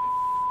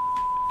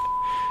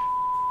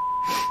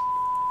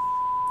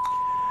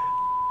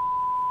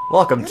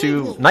 Welcome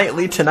to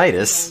Nightly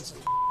Tinnitus.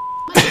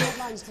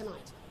 Headlines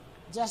tonight.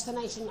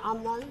 Destination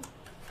unknown.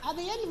 At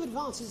the end of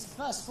Advance's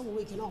first full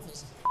week in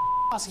office,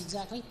 us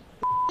exactly,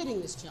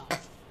 leading this charge.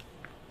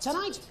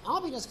 Tonight,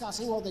 I'll be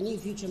discussing what the new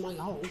future might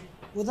hold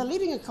with a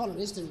leading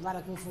economist and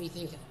radical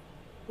freethinker.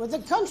 With the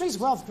country's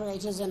wealth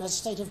creators in a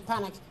state of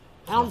panic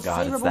and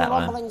unfavorable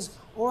rumblings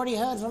already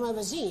heard from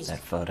overseas, that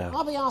photo.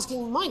 I'll be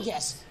asking my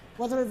guess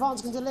whether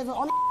Advance can deliver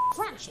on a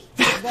fraction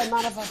of their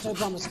manifesto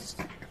promises.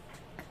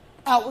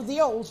 Out with the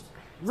old,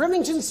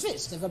 Remington's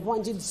fist have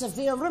appointed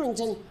Sophia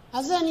Remington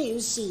as their new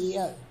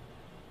CEO.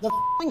 The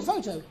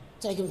photo,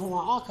 taken from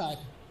our archive,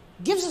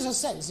 gives us a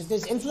sense of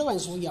this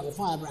influential young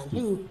firebrand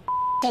who,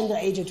 tender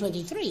age of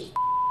 23,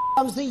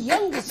 becomes the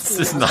youngest this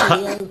is not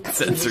CEO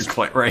censored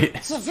quite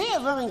right. Sophia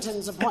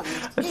Remington's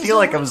appointment I feel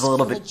like I was a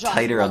little bit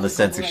tighter on the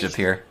censorship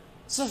here.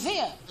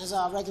 Sophia, as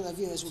our regular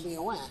viewers will be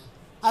aware,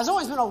 has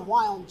always been a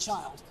wild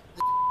child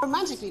and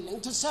romantically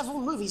linked to several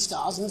movie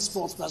stars and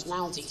sports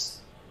personalities.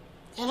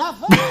 In her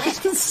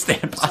first this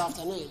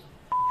afternoon,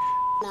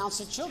 announced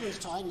a children's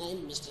toy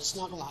named Mr.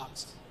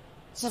 Snugglehugs.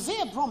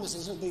 Sophia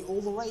promises it'll be all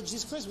the rage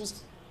this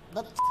Christmas,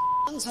 but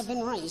concerns have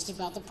been raised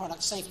about the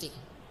product's safety.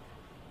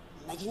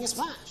 Making a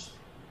splash.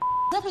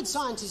 Intrepid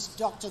scientist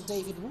Dr.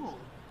 David Wong.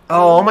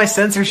 Oh, my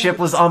censorship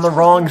was on the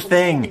wrong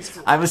thing.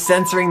 I was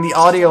censoring the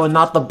audio and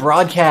not the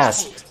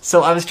broadcast.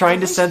 So I was trying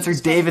to censor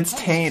David's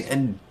taint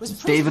and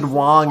David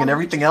Wong and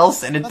everything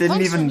else, and it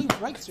didn't even...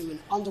 I'm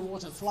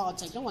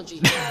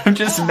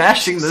just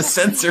mashing the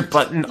censor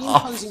button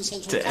off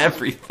to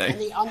everything.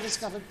 And the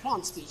undiscovered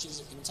plant species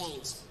it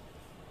contains.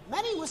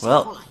 Many were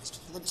surprised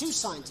for the two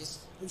scientists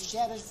who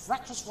shared a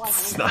fractious rivalry.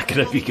 It's not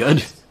going to be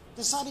good.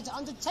 Decided to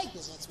undertake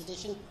this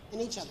expedition in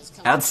each other's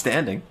company.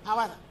 Outstanding.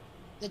 However,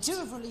 the two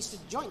have released a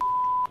joint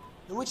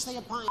in which they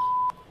opine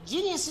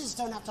geniuses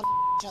don't have to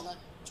each other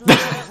to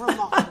achieve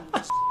remarkable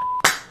risk.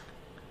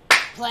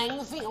 Playing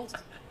the field,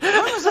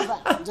 rumors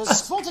abound as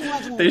sporting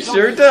legend they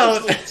sure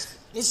don't.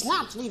 is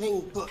snapped,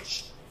 leaving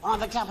Bush, one of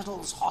the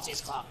capital's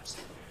hottest clubs.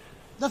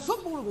 The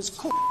footballer was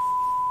called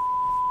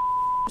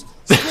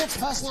Sports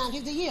Personality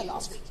of the Year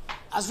last week,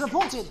 as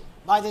reported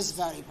by this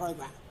very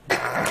programme.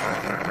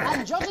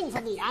 And judging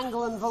from the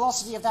angle and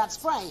velocity of that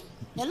spray,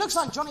 it looks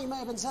like Johnny may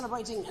have been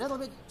celebrating a little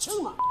bit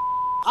too much.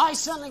 I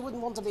certainly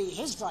wouldn't want to be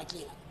his dry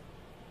cleaner.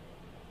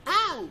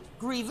 And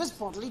grievous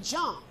bodily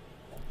charm.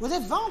 With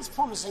advance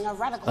promising a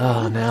radical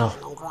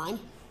on crime,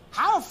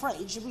 how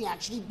afraid should we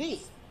actually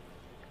be?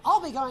 I'll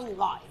be going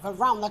live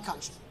around the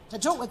country to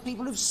talk with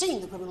people who've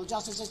seen the criminal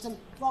justice system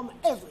from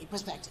every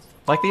perspective.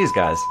 Like these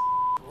guys.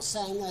 People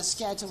saying they're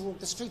scared to walk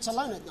the streets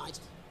alone at night.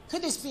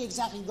 Could this be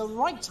exactly the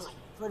right time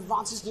for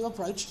Advance's new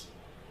approach?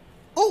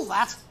 All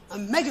that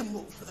and mega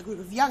more for the group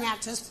of young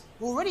actors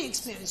already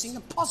experiencing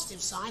the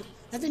positive side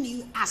of the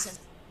new asset.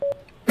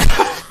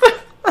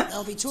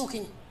 They'll be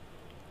talking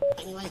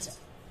later.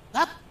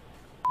 That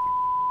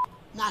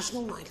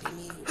National Nightly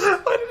News.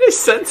 Why did they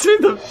censor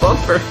the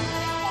bumper?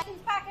 Welcome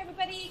back,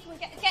 everybody. Can we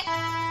get...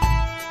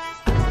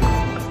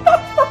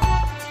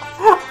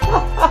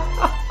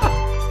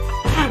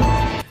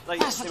 Like,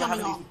 they were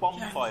having these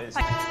bonfires.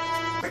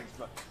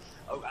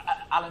 Oh,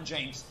 Alan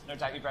James. No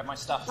doubt you've read my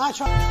stuff. I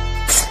try.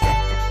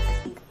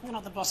 You're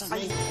not the boss of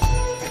me.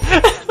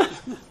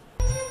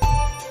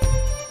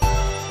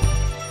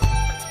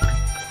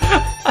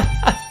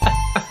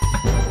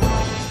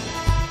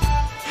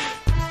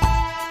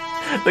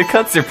 The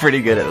cuts are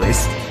pretty good, at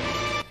least.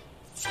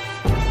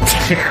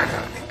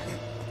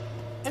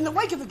 In the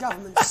wake of the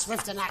government's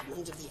swift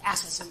enactment of the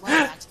Assets and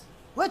Wealth Act,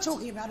 we're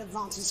talking about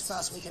Advance's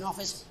first week in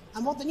office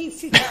and what the new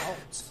future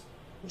holds.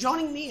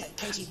 Joining me are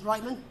Katie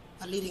Brightman,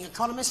 a leading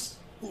economist,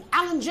 and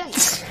Alan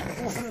James,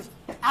 author of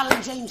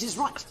Alan James is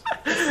Right.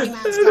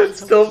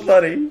 It's so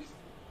funny.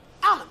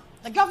 Alan,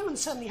 the government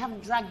certainly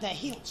haven't dragged their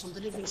heels on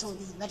delivering some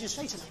of the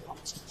legislation they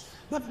promised.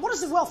 But what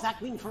does the Wealth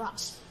Act mean for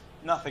us?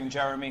 Nothing,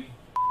 Jeremy.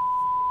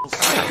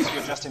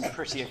 You're just in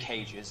prettier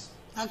cages.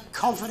 A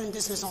confident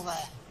dismissal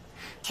there.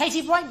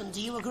 Katie Brightman,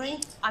 do you agree?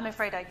 I'm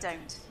afraid I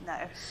don't, no.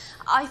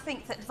 I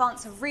think that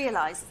Advance have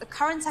realised that the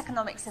current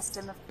economic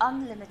system of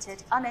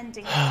unlimited,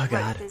 unending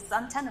growth is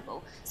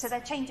untenable, so they're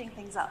changing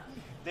things up.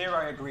 There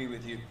I agree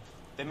with you.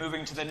 They're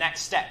moving to the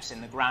next steps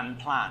in the grand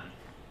plan.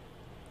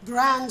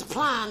 Grand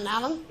plan,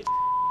 Alan? It's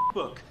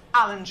book.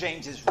 Alan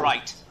James is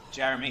right,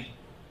 Jeremy.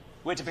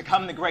 We're to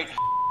become the great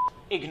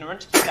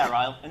ignorant,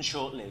 sterile, and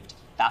short-lived.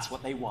 That's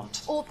what they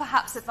want. Or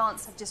perhaps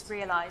Advance have just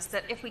realised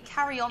that if we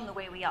carry on the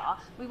way we are,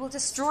 we will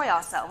destroy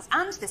ourselves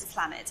and this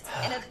planet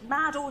in a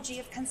mad orgy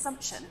of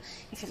consumption,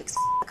 if you'll accept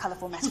the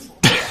colourful metaphor.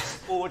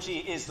 Orgy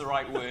is the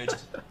right word.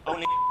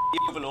 Only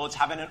overlords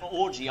having an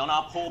orgy on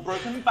our poor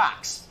broken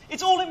backs.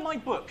 It's all in my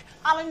book.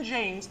 Alan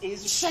James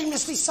is...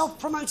 shamelessly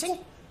self-promoting?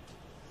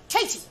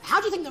 Katie, how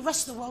do you think the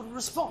rest of the world will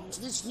respond to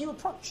this new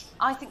approach?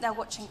 I think they're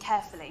watching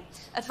carefully.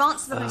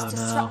 Advance are the most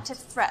disruptive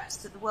threats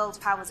that the world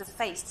powers have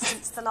faced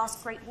since the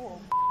last Great War.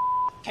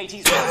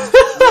 Katie's right.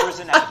 War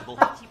is inevitable.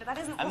 Thank you, but that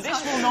isn't and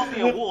this will not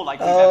be a war like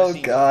we've ever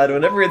seen. Oh god,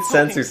 whenever it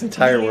censors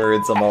entire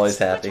words, I'm always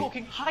happy. We're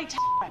talking high-tech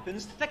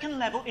weapons that can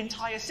level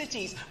entire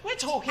cities. We're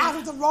talking... out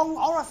of the wrong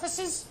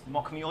orifices?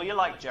 Mock me all you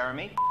like,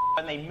 Jeremy.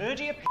 And they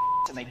murder your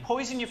and they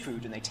poison your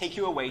food and they take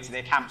you away to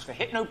their camps for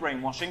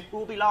hypno-brainwashing.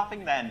 We'll be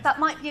laughing then. That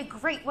might be a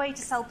great way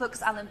to sell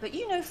books, Alan, but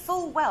you know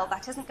full well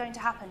that isn't going to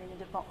happen in a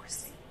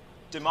democracy.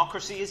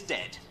 Democracy is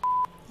dead.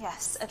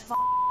 Yes, Advance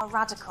are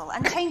radical,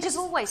 and change is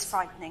always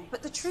frightening,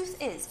 but the truth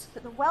is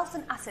that the Wealth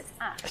and Assets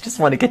Act... I just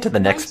want to get to the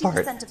next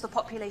part. 90% of the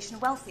population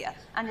wealthier,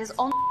 and is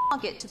on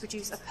target to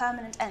produce a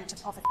permanent end to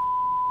poverty.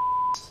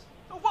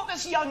 What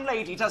this young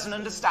lady doesn't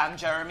understand,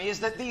 Jeremy, is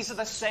that these are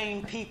the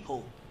same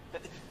people.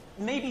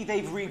 Maybe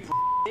they've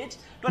rebranded,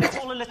 but it's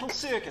all a little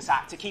circus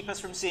act to keep us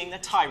from seeing the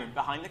tyrant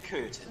behind the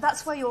curtain.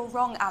 That's where you're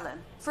wrong, Alan.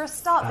 For a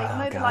start, they've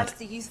mobilised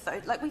the youth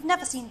vote like we've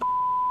never seen.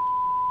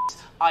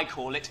 I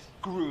call it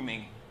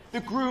grooming. The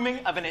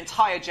grooming of an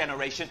entire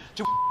generation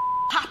to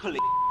happily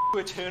to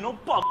eternal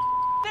bog.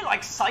 They're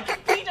like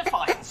psychic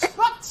paedophiles.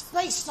 But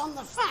based on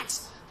the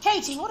facts,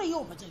 Katie, what are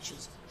your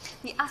predictions?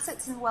 The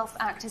Assets and Wealth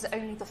Act is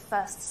only the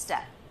first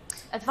step.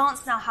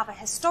 Advance now have a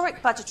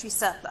historic budgetary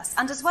surplus,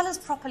 and as well as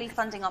properly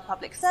funding our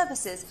public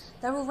services,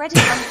 they're already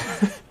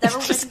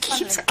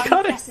funneling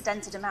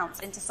unprecedented amounts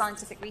into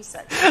scientific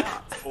research and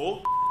arts.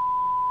 For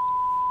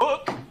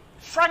book,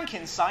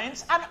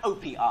 Frankenscience and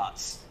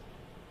opiates.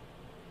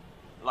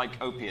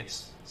 Like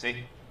opiates,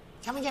 see?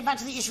 Can we get back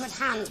to the issue at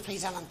hand,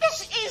 please, Alan?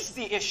 This is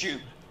the issue.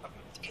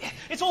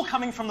 It's all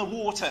coming from the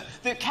water,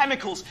 the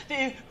chemicals.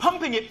 They're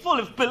pumping it full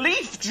of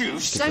belief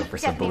juice. Don't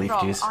get me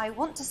wrong, I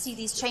want to see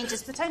these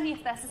changes, but only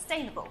if they're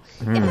sustainable.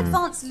 If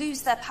Advance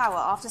lose their power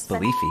after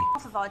spending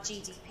half of our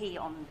GDP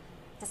on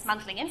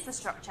dismantling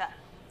infrastructure,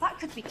 that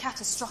could be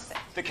catastrophic.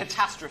 The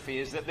catastrophe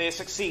is that they're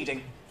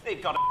succeeding.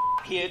 They've got a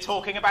here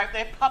talking about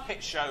their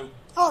puppet show.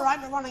 All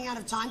right, we're running out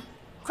of time.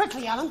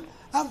 Quickly, Alan,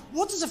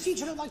 what does the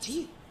future look like to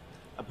you?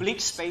 A bleak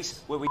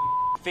space where we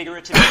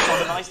figuratively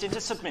sodomized into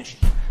submission.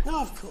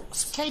 No, of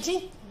course.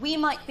 Katie? We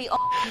might be on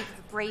the eve of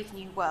a brave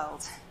new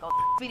world. God,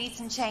 we need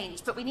some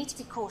change, but we need to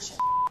be cautious.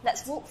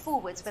 Let's walk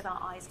forwards with our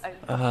eyes open.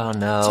 Oh,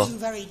 no. Two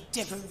very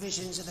different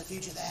visions of the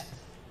future there.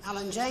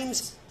 Alan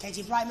James,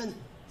 Katie Brightman,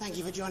 thank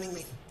you for joining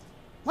me.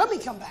 When we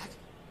come back,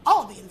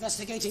 I'll be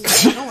investigating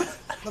the lawyer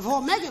before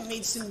Meghan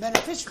meets some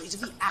beneficiaries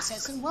of the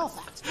Assets and Wealth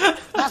Act.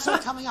 That's all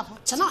coming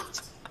up tonight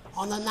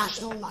on the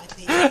National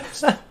Nightly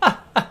News. 1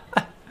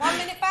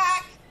 minute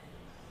back.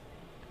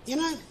 You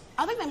know,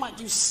 I think they might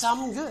do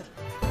some good.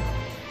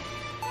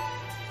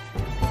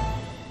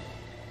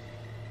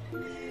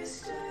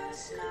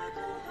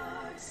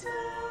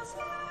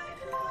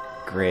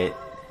 Great.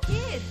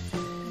 Kids,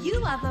 you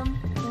love them,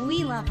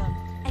 we love them,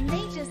 and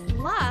they just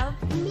love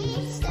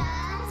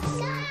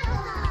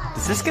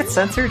Does this get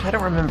censored? I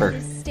don't remember.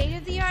 his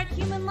state-of-the-art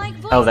human-like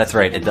voice. Oh, that's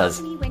right, it does.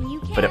 When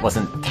you can. But it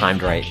wasn't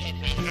timed right.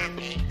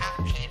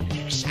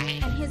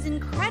 And his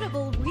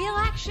incredible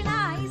real-action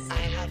eyes.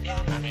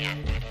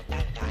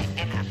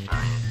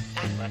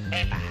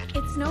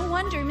 It's no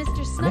wonder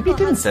Mr. Maybe it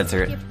didn't Snugglehugs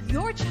censor it. if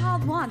your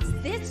child wants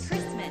this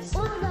Christmas.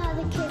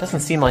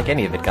 Doesn't seem like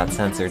any of it got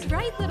censored. That's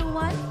right, little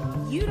one.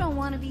 You don't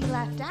want to be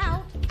left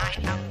out. I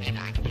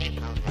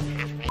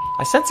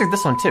censored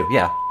this one too,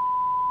 yeah.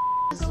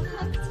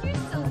 Snugglehugs, you're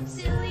so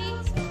silly.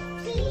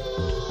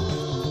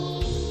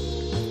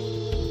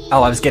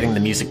 Oh, I was getting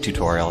the music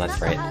tutorial, that's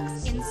right.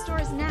 Snugglehugs in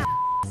stores now,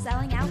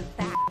 selling out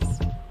fast.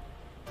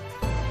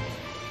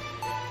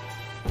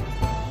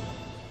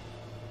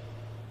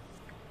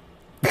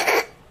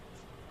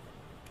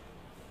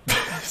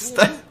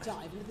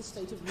 Dive into the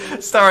state of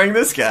real Starring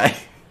this guy.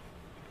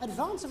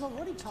 Advance have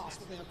already tasked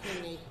what they are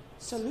calling a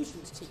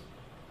solutions team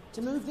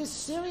to move this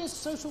serious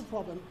social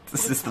problem.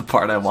 This is the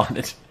part I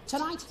wanted.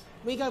 Tonight,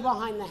 we go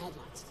behind the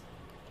headlines.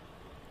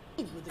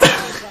 With the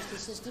criminal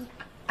justice system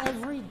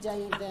every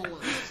day of their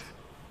lives.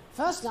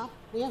 First up,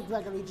 we have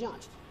Gregory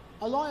Judge,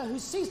 a lawyer who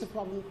sees the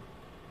problem.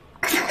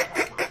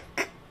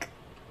 Can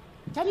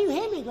you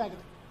hear me, Gregory?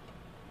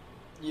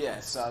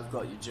 Yes, I've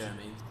got you,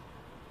 Jeremy.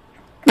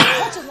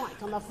 What's it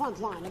like on the front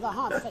line of the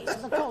hard face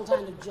of the cold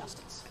hand of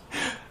justice?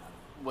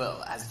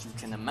 Well, as you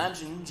can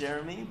imagine,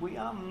 Jeremy, we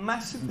are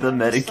massively The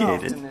medicated.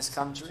 understaffed in this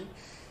country.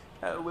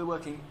 We're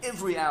working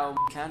every hour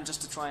we can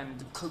just to try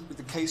and cope with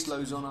the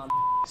caseloads on our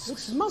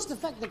Which must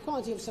affect the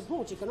quality of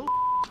support you can offer.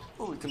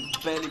 Well, we can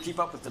barely keep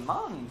up with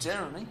demand,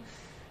 Jeremy.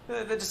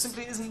 There just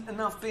simply isn't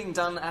enough being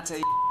done at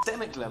a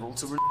systemic level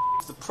to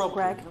reduce the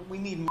problem. Greg? We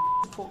need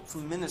more support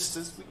from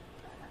ministers. What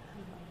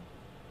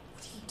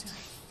are you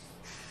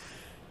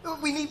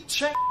doing? We need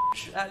change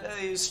at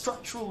a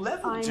structural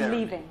level, I'm Jeremy.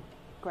 leaving,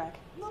 Greg.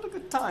 Not a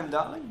good time,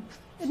 darling.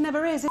 It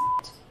never is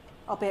it?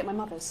 I'll be at my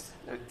mother's.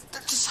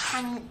 Just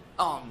hang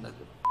on.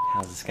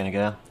 How's this gonna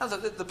go? Oh,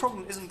 the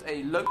problem isn't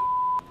a local,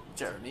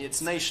 Jeremy. It's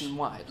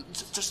nationwide.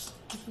 Just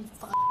give me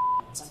 5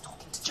 minutes. I'm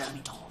talking to Jeremy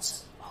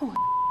Donaldson. Oh,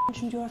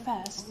 mentioned your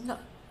affairs. No.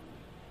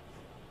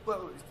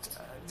 Well,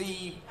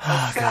 the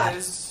Oh,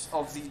 affairs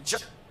of the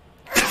judge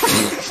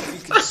should be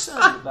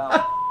concerned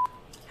about.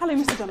 Hello,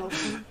 Mr.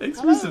 Donaldson. Thanks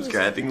for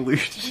subscribing,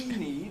 Luke.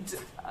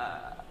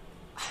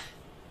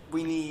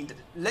 We need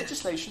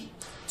legislation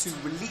to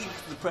relieve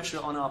the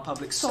pressure on our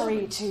public Sorry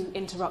servants. to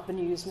interrupt the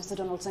news, Mr.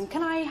 Donaldson.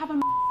 Can I have a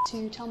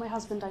to tell my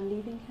husband I'm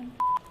leaving him?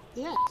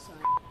 Yes,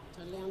 I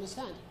totally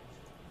understand.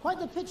 Quite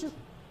the picture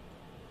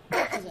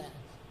there.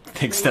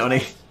 Thanks,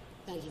 Tony.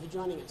 Thank you for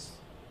joining us.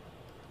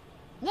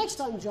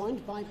 Next, I'm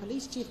joined by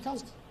Police Chief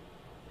Constable.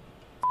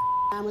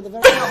 And with a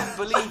very... I don't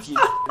believe you.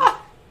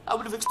 I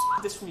would have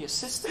expected this from your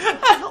sister,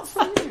 not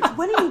from you.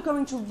 When are you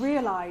going to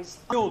realise?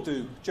 We all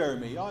do,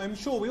 Jeremy. I am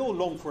sure we all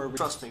long for a...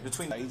 Trust me,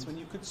 between days when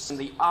you could and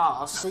the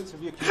arse streets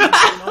of your community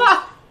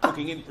tonight,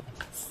 looking in,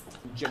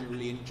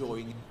 generally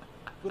enjoying it,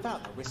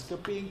 without the risk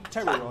of being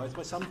terrorised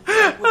by some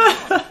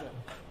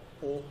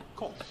or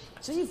cosh.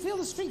 So you feel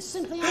the streets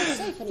simply aren't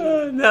safe anymore?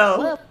 Oh,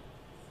 no.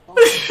 Well,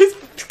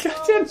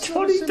 Goddamn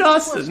Tony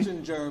Dawson.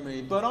 Question,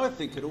 Jeremy, but I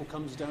think it all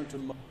comes down to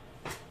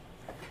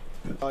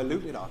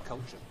diluted our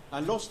culture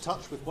and lost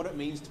touch with what it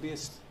means to be a...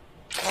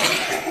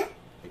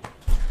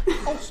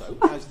 Also,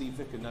 as the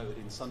vicar noted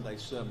in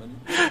Sunday's sermon...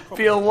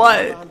 Feel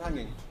what?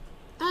 Hanging.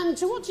 and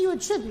to what do you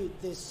attribute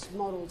this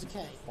moral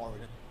decay?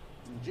 Foreigners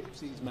and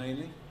gypsies,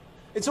 mainly.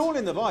 It's all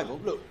in the Bible.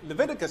 Look,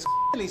 Leviticus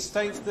clearly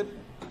states that...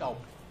 Oh,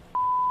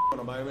 on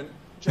a moment.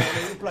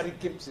 Jeremy, the bloody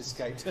gimps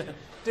escaped.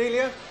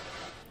 Delia?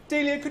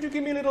 Delia, could you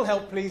give me a little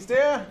help, please,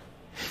 dear?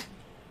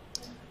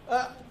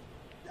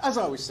 As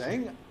I was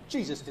saying,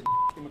 Jesus didn't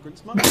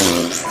immigrants much. And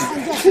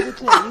just to be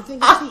clear, you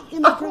think it's the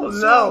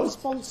immigrants who are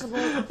responsible?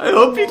 I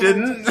hope he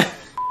didn't.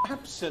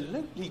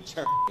 Absolutely,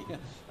 Jeremy.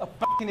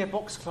 Back in your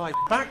box, Clive.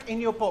 Back in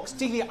your box.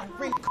 Delia, I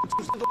really could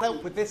use a little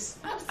help with this.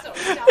 I'm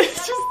sorry, darling.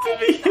 It's just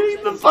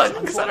hitting the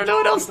button because I don't know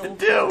what else to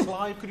do.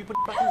 Clive, could you put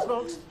it back in his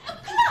box?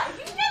 Clive,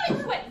 you know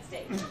it's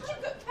Wednesday. You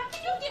booked back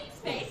in your gift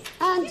space.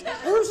 And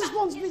whose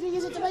responsibility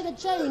is it to make a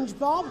change,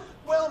 Bob?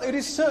 Well, it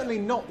is certainly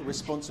not the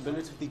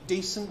responsibility of the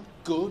decent,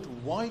 good,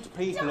 white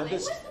people of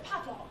this... Where's the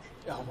padlock?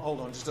 Oh, hold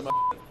on just a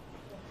moment.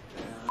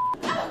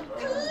 Oh,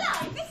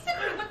 Clive, this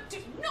simply won't do.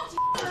 Naughty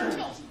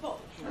Bob.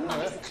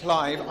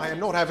 Clive, I am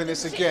not having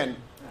this again.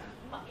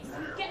 Mummy,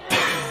 so get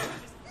out.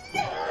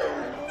 No,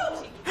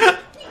 naughty.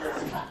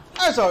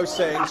 As I was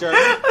saying, Jeremy,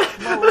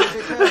 moral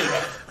decay.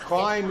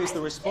 Crime is the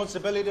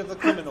responsibility of the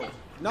criminal,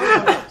 no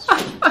one else.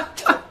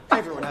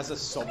 Everyone has a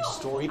sob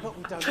story, but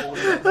we don't all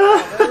know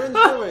what they're in,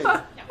 do we?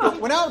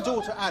 Look, when our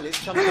daughter Alice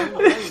comes home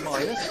with A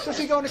minus, does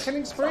she go on a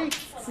killing spree?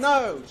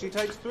 No, she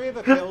takes 3 of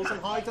the pills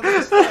and hides under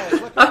the stairs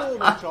like a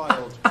normal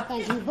child.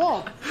 Thank you,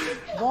 Bob.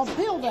 Bob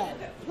Peel there.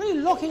 Really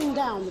locking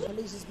down the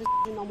police's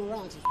position on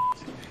morality.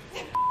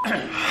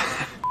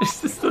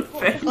 This is the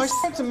face. I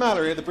spoke to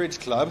Mallory at the Bridge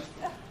Club.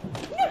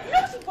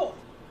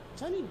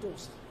 Tony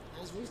Dawson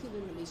has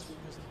recently been released from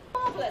prison.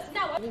 Marvellous.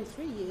 Now, Having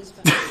 3 years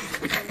for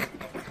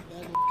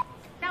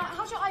now,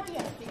 how's your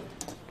IBS?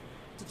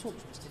 to talk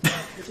to us today,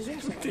 which is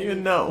also Do you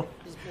know?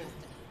 his birthday.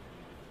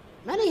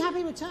 Many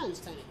happy returns,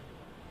 Tony.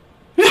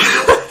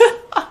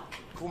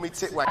 Call me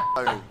Titwag,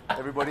 Tony.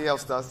 Everybody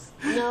else does.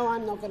 No,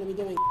 I'm not going to be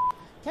doing.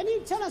 Can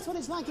you tell us what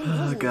it's like in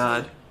prison? Oh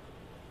God.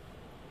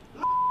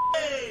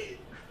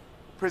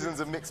 Prison's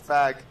a mixed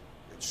bag.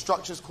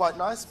 Structure's quite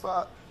nice,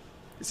 but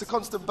it's a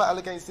constant battle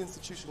against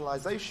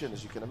institutionalization,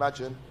 as you can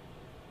imagine.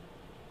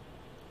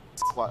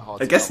 It's quite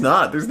hard. I guess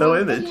not. There's no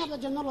Well, image. you have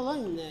that you're not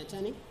alone there,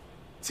 Tony.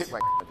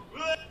 Titwag.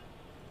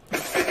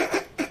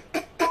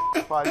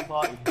 Party,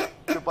 party.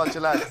 Good bunch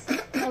of lads.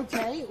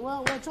 Okay,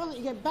 well, we're trying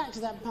to get back to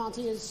that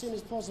party as soon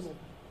as possible.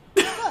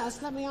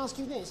 First, let me ask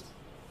you this.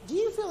 Do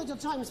you feel that your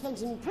time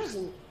spent in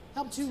prison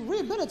helped to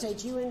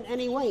rehabilitate you in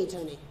any way,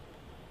 Tony?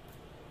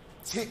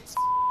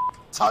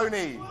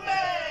 Tony!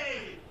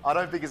 I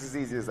don't think it's as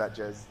easy as that,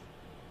 Jez.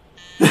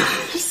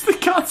 Just the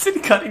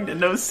constant cutting to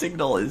no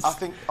signal is I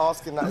think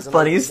asking that the is an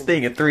funniest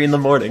thing at 3 in the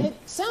morning. It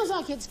sounds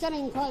like it's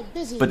getting quite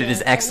busy. But it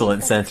is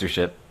excellent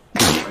censorship.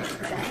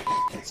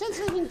 Since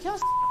leaving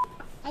custody,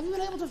 have you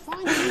been able to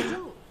find a new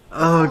job?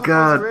 Oh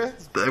God.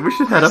 I wish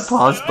it had a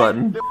pause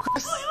button. Little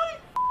Chris.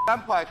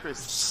 Vampire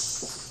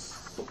Chris.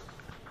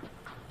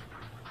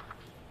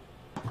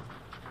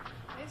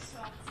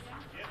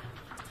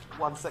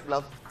 1 sec,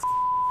 love.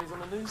 He's on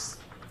the news.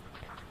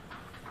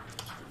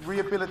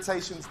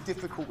 Rehabilitation's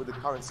difficult with the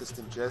current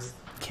system, Jez.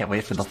 Can't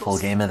wait for the full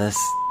game of this.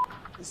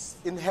 It's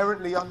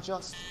inherently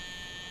unjust.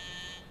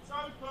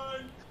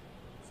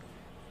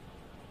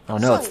 Oh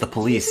no, it's the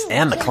police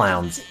and the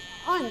clowns.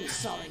 I'm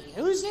sorry,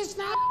 who's this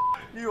now?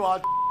 You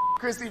are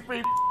Chrissy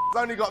Free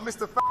only got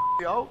Mr.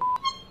 Yo.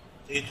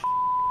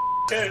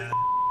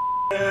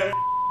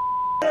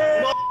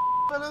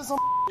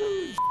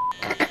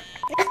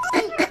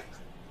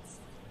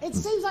 It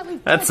seems like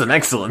we've... That's some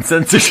excellent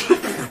censorship.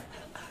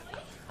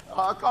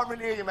 Oh, I can't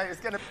really hear you, mate.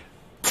 It's gonna...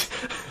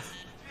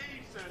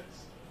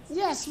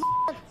 Yes,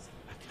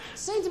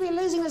 seem to be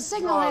losing the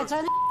signal here,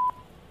 Tony.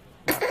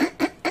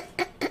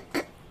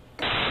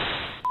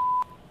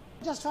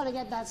 Just trying to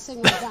get that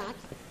signal back.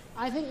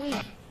 I think we...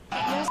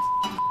 Yes,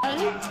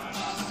 Tony?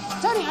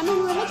 Tony, I mean,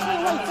 we were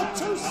literally away for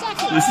 2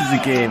 seconds. This is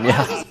a game,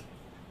 yeah.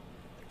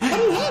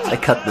 I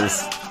cut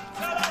this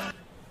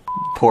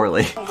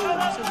poorly.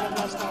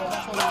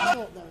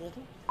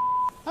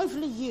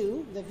 Hopefully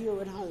you, the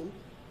viewer at home,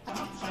 have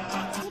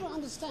a better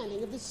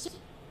understanding of the...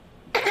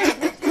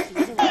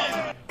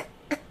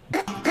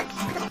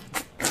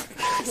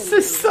 This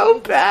is so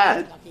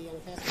bad.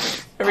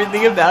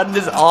 Everything about it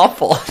is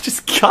awful. It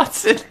just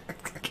cuts it.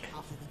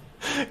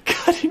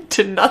 Cutting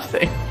to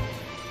nothing.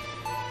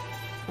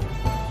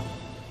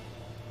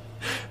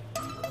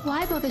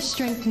 Why bother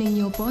strengthening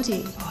your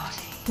body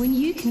when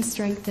you can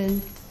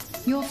strengthen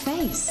your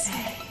face?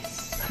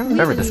 I don't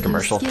remember this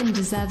commercial. Your skin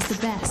deserves the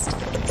best.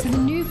 So the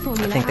new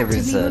formula I think there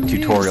was a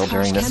tutorial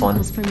during this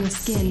one. from your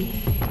skin.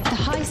 The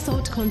high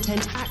salt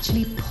content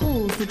actually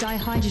pulls the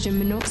dihydrogen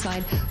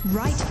monoxide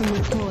right from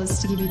your pores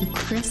to give you the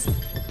crisp,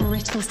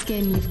 brittle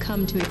skin you've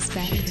come to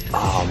expect.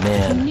 Oh The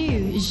man.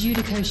 new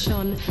Judico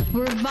Shon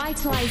will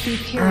revitalize the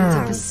appearance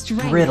of the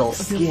strength brittle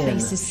of your skin.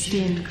 face's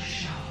skin.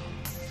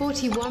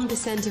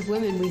 41% of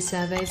women we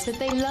surveyed said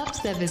they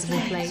loved their visible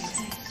flakes,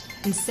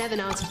 and 7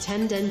 out of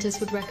 10 dentists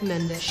would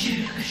recommend it.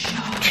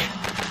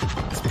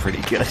 It's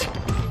pretty good.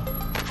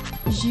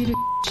 Judico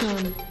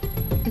Shon,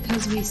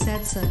 because we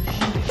said so.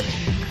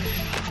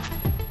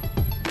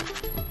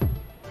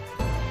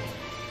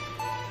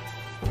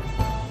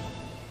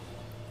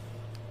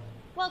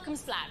 Welcome,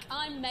 Slack.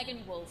 I'm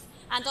Megan Wolfe,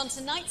 and on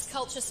tonight's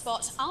Culture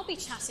Spot, I'll be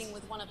chatting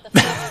with one of the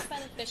first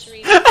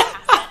beneficiaries of the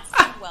Assets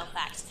and Wealth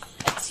Act,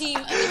 a team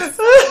of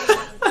inspiring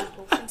young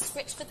people from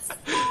Switchford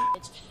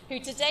College, who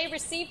today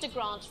received a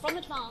grant from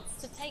Advance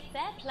to take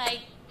their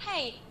play,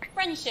 Hey,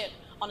 Friendship,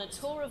 on a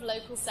tour of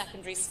local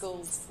secondary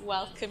schools.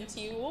 Welcome to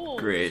you all.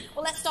 Great.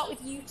 Well, let's start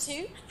with you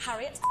two,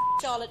 Harriet,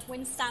 Charlotte,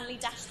 Winstanley,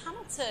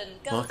 Hamilton.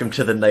 Girls, Welcome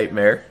to the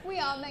nightmare. we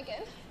are,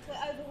 Megan. We're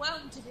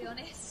overwhelmed, to be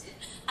honest.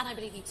 And I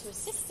believe you two are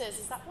sisters,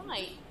 is that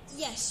right?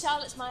 Yes,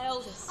 Charlotte's my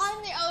oldest.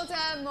 I'm the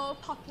older, more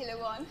popular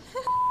one.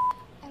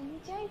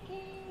 I'm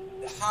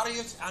joking.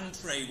 Harriet and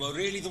Trey were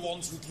really the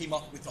ones who came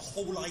up with the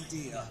whole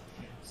idea.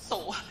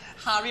 So,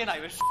 Harry and I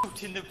were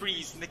shooting the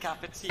breeze in the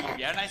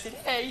cafeteria, and I said,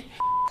 hey,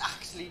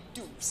 actually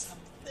do something.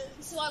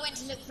 So I went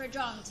to look for a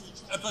drama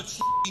teacher. But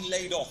she's been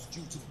laid off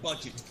due to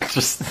budget.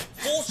 Just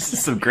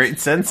some great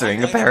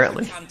censoring,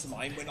 apparently. I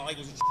pantomime when I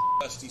was at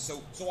university,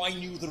 so I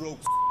knew the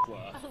ropes were.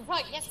 Oh,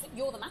 right, yes, but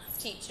you're the maths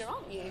teacher,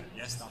 aren't you?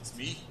 Yes, that's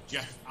me,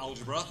 Jeff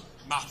Algebra,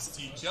 maths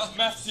teacher.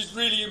 Maths is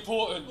really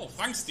important. Oh,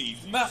 thanks,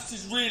 Steve. Maths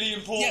is really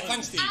important. Yeah,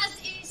 thanks, Steve. As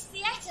is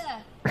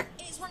theatre.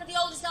 It's one of the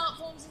oldest art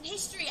forms in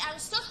history.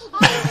 Aristotle.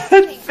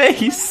 That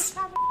face.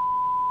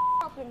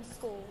 Problem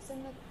schools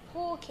and the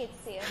poor kids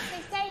here.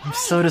 They say, I'm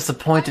so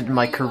disappointed in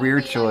my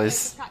career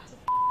choice.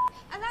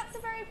 And that's a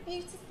very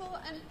beautiful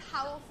and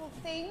powerful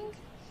thing.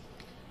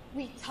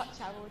 We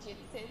touch our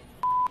audiences.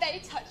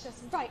 They touch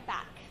us right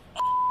back.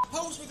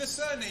 Suppose with a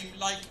surname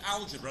like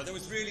Algebra, there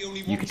was really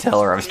only one. You could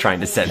tell her I was trying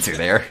to censor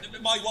there.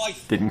 My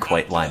wife didn't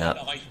quite line up.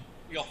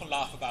 We often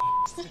laugh about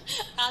it.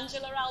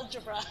 Angela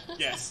Algebra.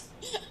 Yes.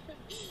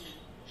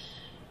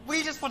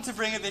 We just want to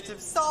bring a bit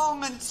of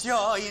song and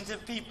joy into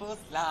people's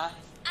lives.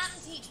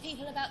 And teach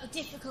people about the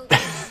difficult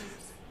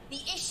issues.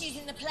 The issues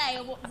in the play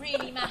are what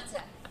really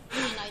matter.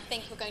 And I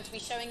think we're going to be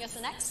showing us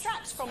an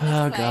extract from this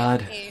Oh, play,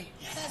 God. aren't you?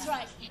 That's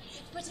right.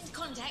 To put into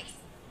context,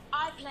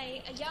 I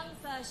play a young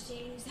first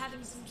year who's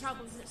having some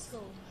troubles at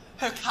school.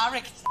 Her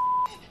character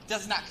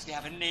doesn't actually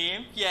have a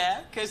name,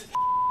 yeah? Because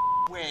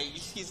way,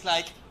 she's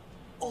like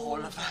all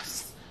of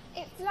us.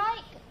 It's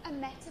like a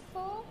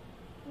metaphor.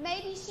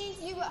 Maybe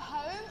she's you at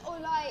home, or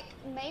like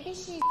maybe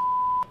she's.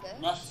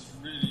 Maths is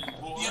really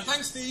important. Yeah,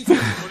 thanks, Steve.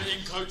 Put it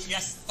in, coach.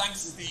 Yes, thanks,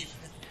 Steve.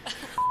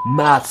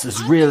 Maths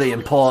is really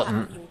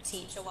important. Your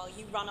teacher while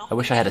you run off. I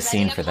wish I had a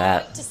scene for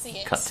that. To see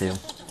it. Cut to.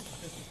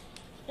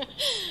 That's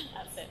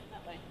it,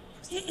 that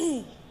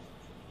way.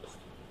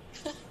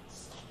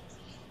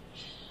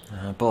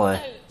 Oh boy.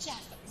 So,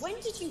 Jeff, when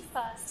did you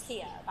first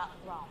hear about the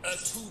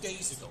grant? 2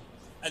 days ago.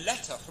 A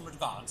letter from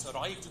Advance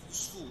arrived at the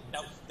school.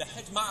 Now, the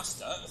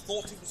headmaster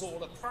thought it was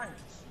all a prank,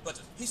 but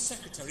his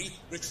secretary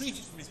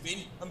retreated from his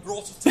bin and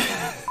brought it to me.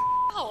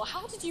 Oh,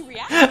 how did you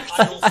react?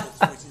 I also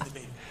threw it in the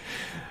bin.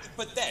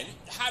 But then,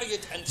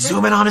 Harriet and...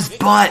 Zoom in on his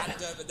butt! And,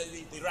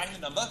 they rang the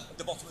number at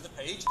the bottom of the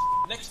page.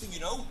 Next thing you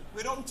know,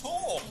 we're on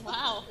tour.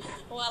 Wow.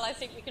 Well, I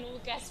think we can all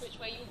guess which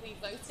way you'll be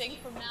voting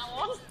from now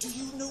on. Do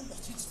you know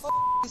what it's for?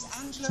 Is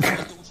Angela and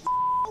I don't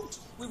vote.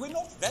 We were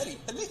not very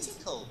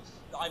political.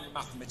 I'm a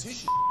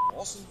mathematician, of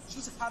course, and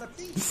she's a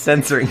paraplegic.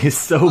 Censoring is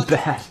so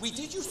bad. We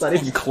did It's not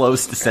even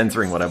close to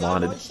censoring what I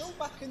wanted. My show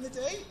back in the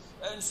day,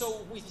 and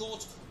so we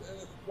thought,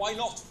 why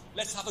not?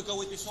 Let's have a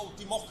go at this whole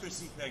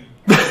democracy thing.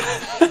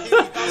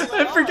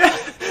 I forget.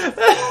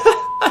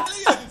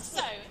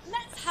 So,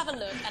 let's have a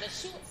look at a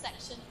short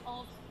section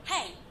of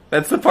Hey.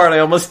 That's the part I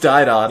almost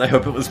died on. I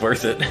hope it was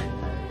worth it.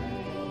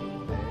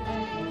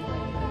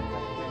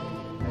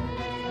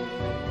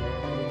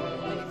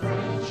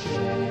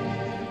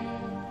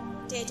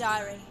 Dear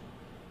Diary,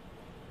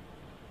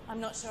 I'm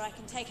not sure I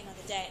can take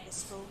another day at this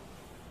school.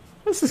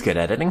 This is good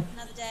editing.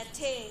 Another day of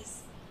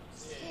tears.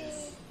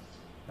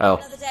 Oh.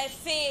 Another day of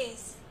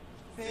fears.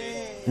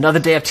 Another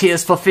day of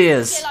tears for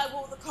fears. Still I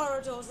walk the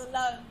corridors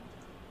alone.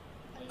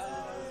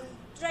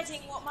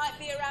 Dreading what might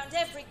be around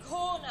every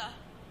corner.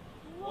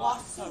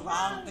 What's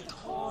around the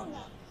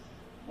corner?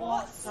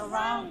 What's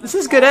around the This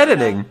is good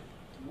editing.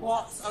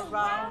 What's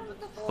around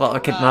the corner? Well,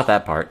 okay, not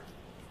that part.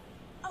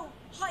 Oh,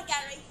 hi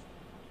Gary.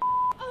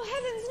 Oh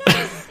heavens no!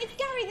 It's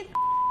Gary the.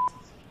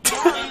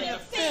 Gary the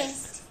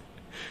Fist.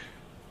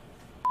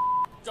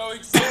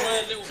 Going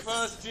somewhere, little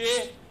first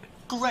year?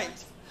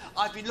 Great.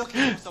 I've been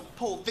looking for some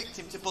poor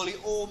victim to bully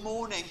all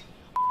morning.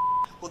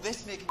 Will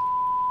this make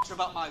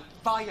about my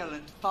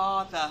violent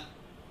father?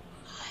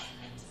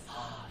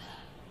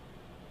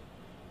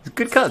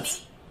 Good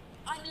cuts.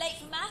 I'm late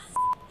for maths.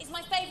 It's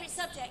my favourite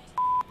subject.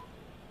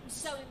 It's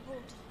so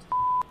important.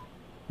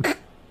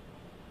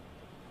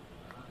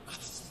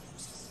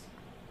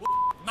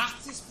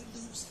 Maths is for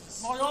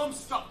losers. My arm's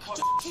stuck, coach.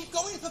 Just keep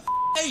going for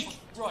sake.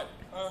 Right,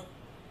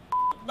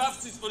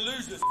 maths is for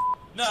losers.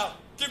 Now,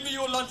 give me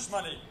your lunch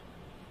money.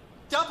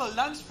 Double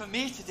lunch for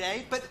me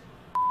today, but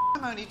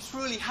I'm only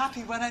truly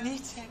happy when I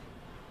need it.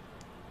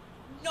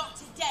 Not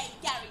today,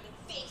 Gary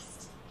the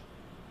Fist.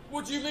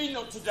 What do you mean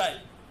not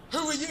today? Who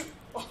are you?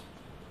 Oh,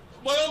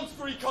 my arm's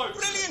free, coach.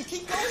 Brilliant,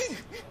 keep going.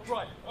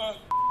 Right,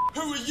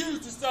 who are you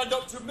to stand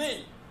up to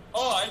me?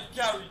 I'm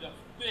Gary the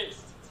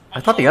Fist.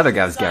 I thought the other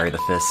guy was Gary the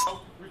Fist.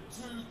 With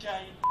two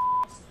gay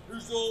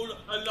who's all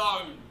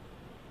alone.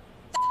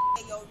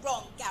 You're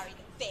wrong, Gary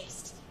the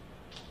Fist.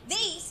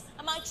 These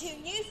are my two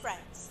new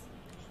friends.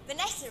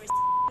 Vanessa is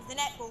with the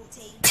netball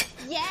team.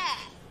 Yeah.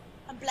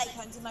 And Blake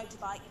owns a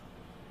motorbike.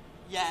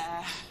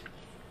 Yeah.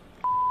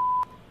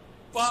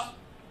 But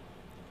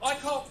I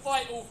can't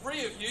fight all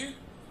three of you,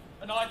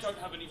 and I don't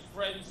have any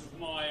friends of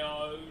my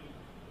own.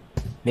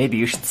 Maybe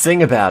you should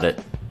sing about it.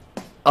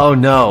 Oh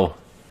no.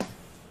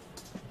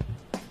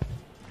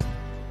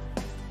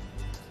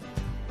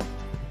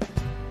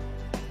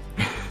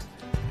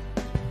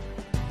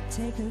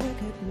 Take a look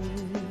at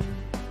me.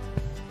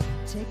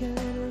 Take a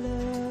little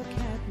look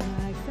at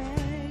my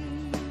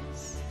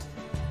face.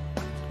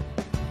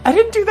 I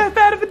didn't do that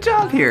bad of a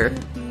job here.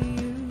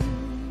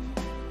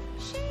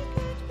 She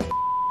could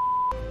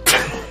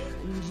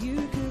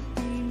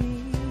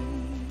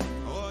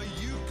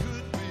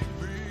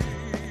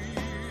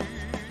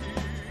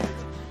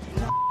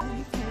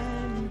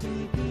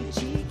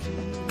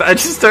I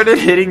just started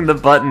hitting the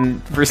button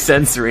for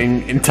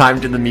censoring in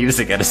time to the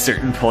music at a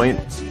certain point.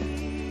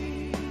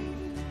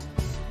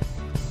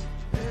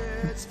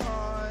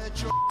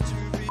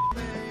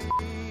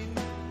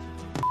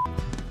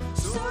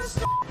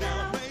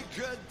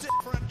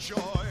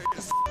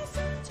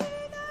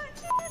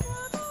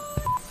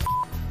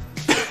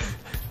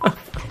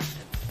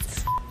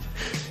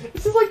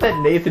 This is like that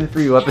Nathan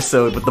For You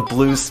episode with the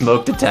blue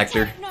smoke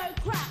detector.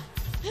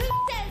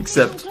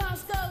 Except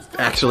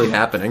actually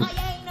happening.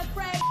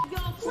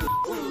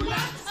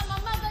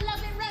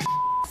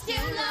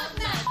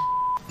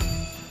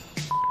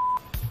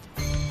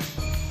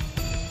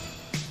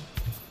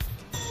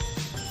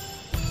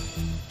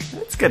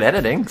 It's good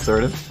editing,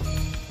 sort of.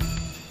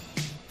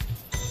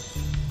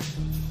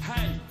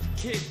 Hey,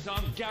 kids,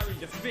 I'm Gary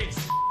the Fist.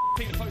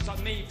 Think folks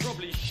like me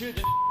probably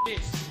shouldn't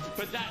this,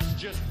 but that's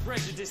just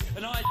prejudice,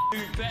 and I'd do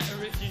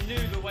better if you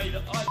knew the way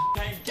that I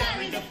became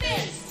Gary the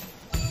Fist.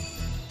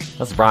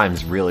 That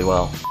rhymes really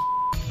well.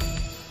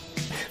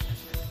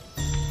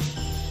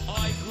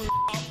 I grew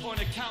up on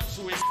a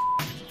council with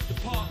the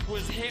park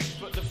was hip,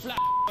 but the flat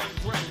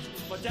went great.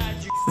 My dad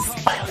used to come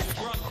home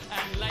drunk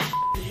and late.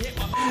 He hit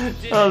my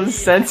Oh, the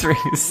censoring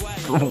is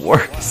the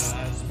worst.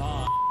 It's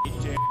not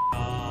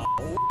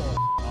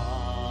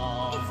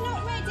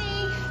ready.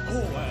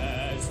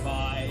 Where's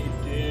my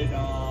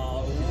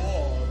dinner,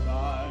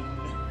 woman?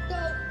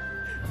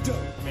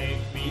 Don't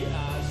make me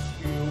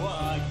ask you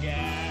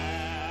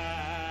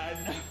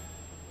again.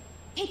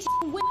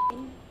 Pitching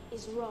women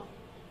is wrong.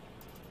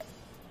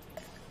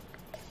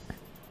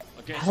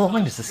 How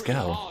long does this go?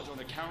 Hard on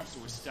a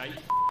council estate.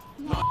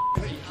 Life's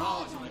pretty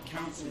hard on a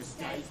council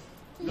estate.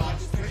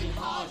 Life's pretty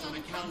hard on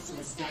a council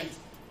estate.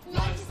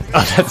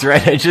 Oh, that's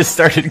right, I just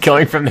started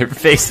going from their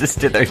faces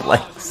to their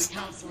legs.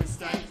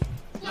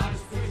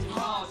 Life's pretty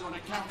hard on a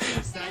council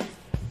estate.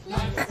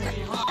 Life's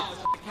pretty hard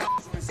on a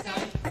council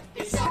estate.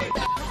 It's so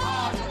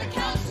hard on a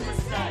council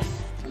estate.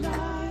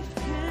 Life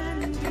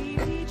can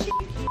be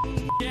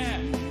cheeky.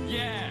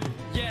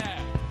 Yeah.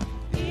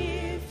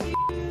 If you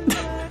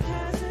work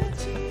as a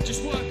team.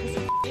 Just work as a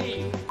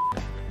team.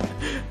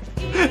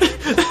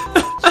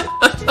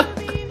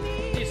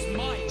 It's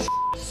my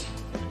choice.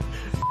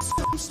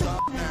 So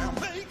stop now,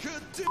 make a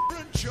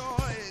different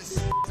choice.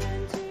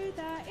 Listen to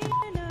that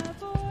inner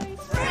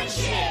voice.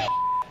 Friendship!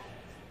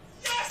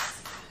 Yes!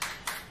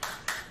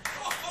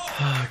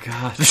 Oh,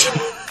 God.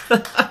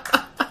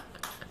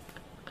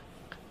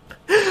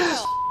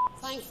 Well,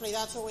 thankfully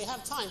that's all we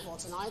have time for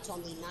tonight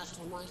on the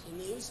National Nightly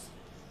News.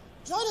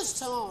 Join us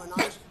tomorrow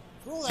night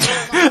for all the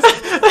headlines.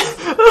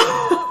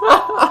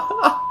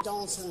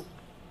 Dalton.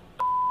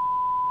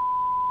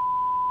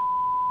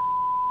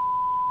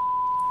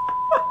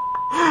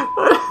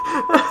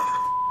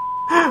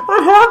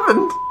 What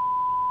happened?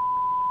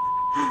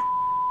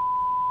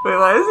 Wait,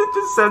 why is it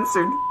just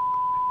censored?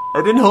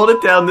 I didn't hold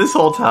it down this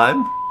whole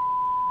time.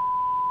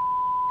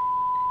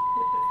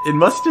 It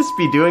must just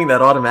be doing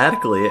that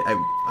automatically.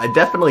 I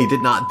definitely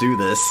did not do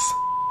this.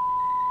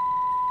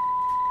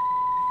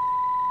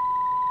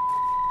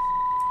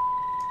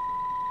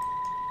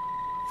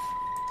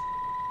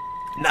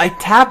 I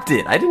tapped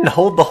it. I didn't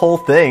hold the whole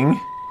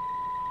thing.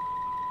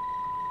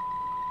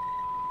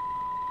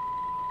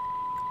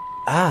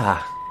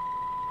 Ah.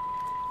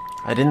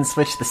 I didn't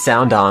switch the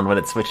sound on when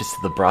it switches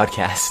to the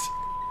broadcast.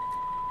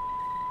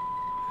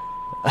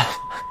 I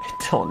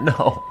don't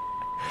know.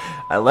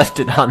 I left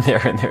it on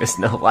there and there is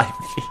no live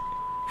feed.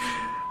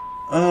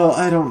 Oh,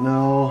 I don't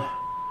know.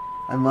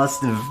 I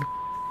must have.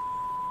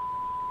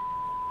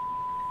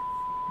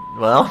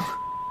 Well,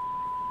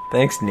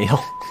 thanks,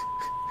 Neil.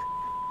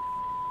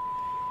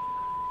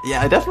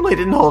 Yeah, I definitely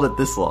didn't hold it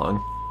this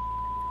long.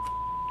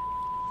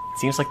 It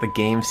seems like the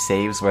game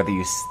saves whether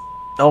you...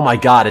 Oh my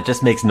god, it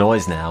just makes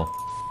noise now.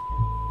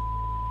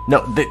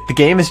 No, the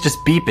game is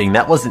just beeping.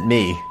 That wasn't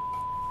me.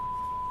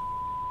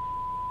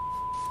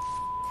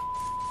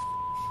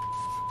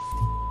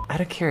 Out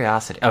of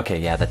curiosity... Okay,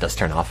 yeah, that does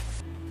turn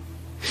off.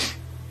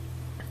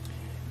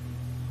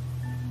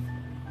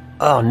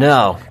 Oh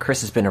no,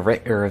 Chris has been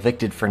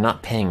evicted for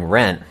not paying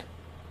rent.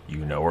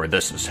 You know where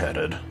this is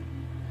headed.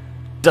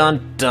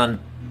 Dun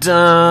dun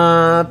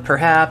dun!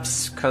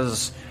 Perhaps,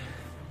 because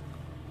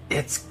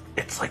it's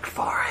like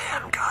 4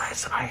 a.m.,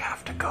 guys, and I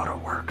have to go to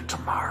work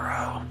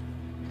tomorrow.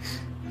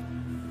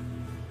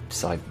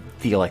 So I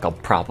feel like I'll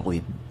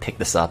probably pick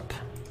this up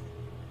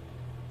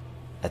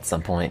at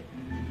some point.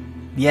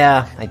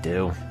 Yeah, I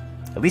do.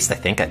 At least I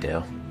think I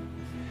do.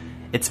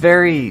 It's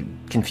very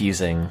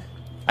confusing.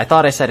 I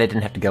thought I said I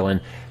didn't have to go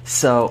in,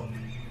 so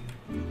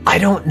I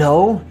don't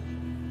know.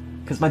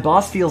 Because my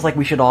boss feels like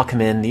we should all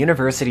come in. The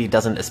university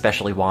doesn't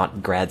especially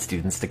want grad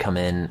students to come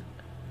in.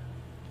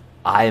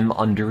 I'm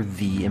under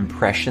the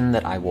impression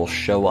that I will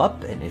show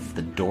up, and if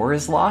the door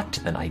is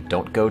locked, then I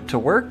don't go to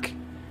work.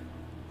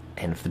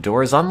 And if the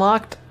door is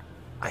unlocked,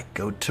 I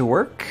go to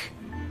work.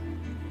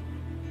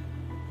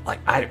 Like,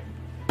 I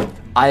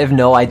have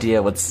no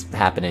idea what's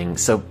happening.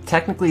 So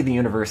technically the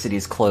university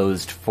is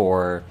closed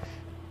for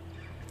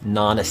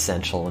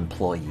non-essential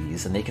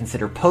employees, and they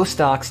consider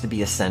postdocs to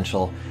be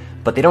essential,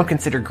 but they don't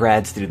consider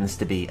grad students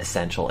to be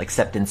essential,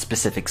 except in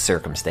specific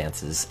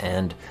circumstances.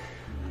 And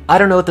I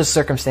don't know what those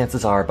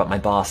circumstances are, but my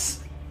boss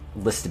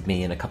listed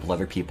me and a couple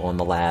other people in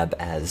the lab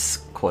as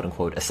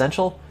quote-unquote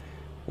essential.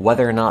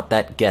 Whether or not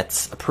that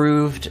gets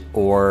approved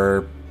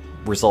or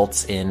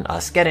results in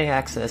us getting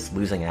access,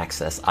 losing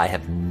access, I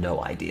have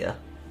no idea.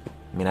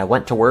 I mean, I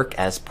went to work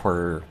as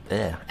per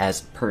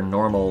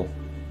normal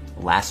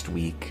last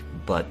week,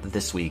 but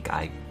this week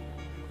I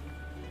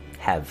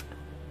have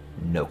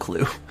no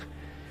clue.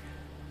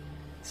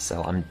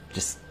 So I'm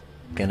just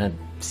gonna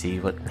see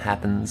what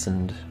happens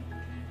and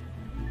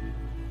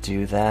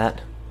do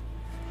that.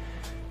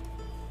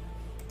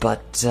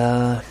 But,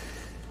 I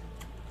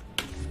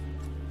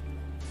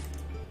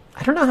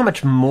don't know how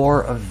much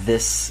more of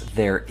this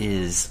there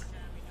is,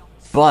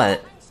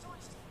 but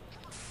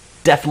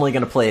definitely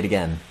gonna play it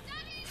again,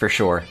 for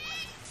sure,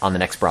 on the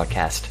next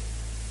broadcast.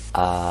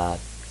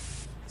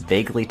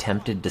 Vaguely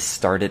tempted to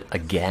start it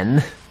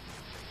again,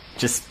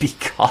 just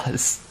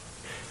because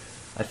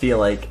I feel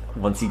like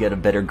once you get a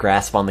better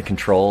grasp on the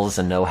controls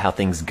and know how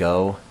things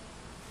go,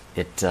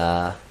 it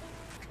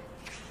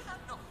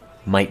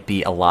might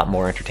be a lot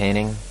more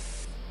entertaining.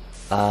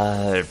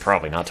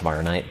 Probably not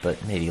tomorrow night,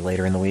 but maybe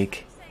later in the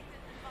week.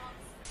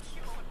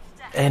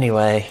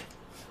 Anyway,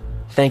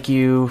 thank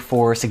you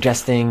for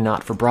suggesting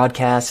Not for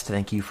Broadcast.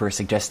 Thank you for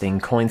suggesting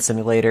Coin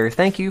Simulator.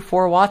 Thank you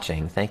for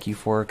watching. Thank you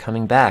for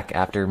coming back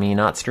after me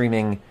not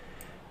streaming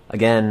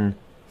again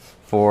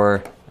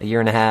for a year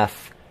and a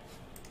half.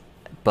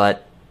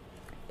 But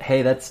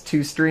hey, that's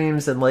 2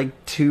 streams in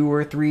like 2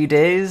 or 3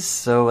 days,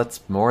 so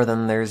that's more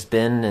than there's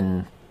been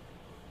in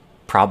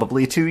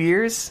probably 2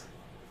 years.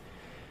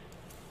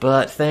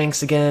 But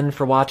thanks again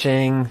for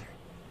watching.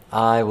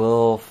 I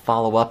will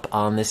follow up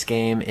on this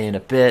game in a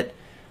bit,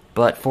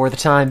 but for the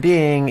time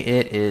being,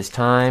 it is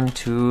time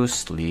to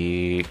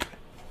sleep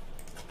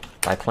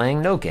by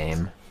playing No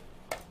Game.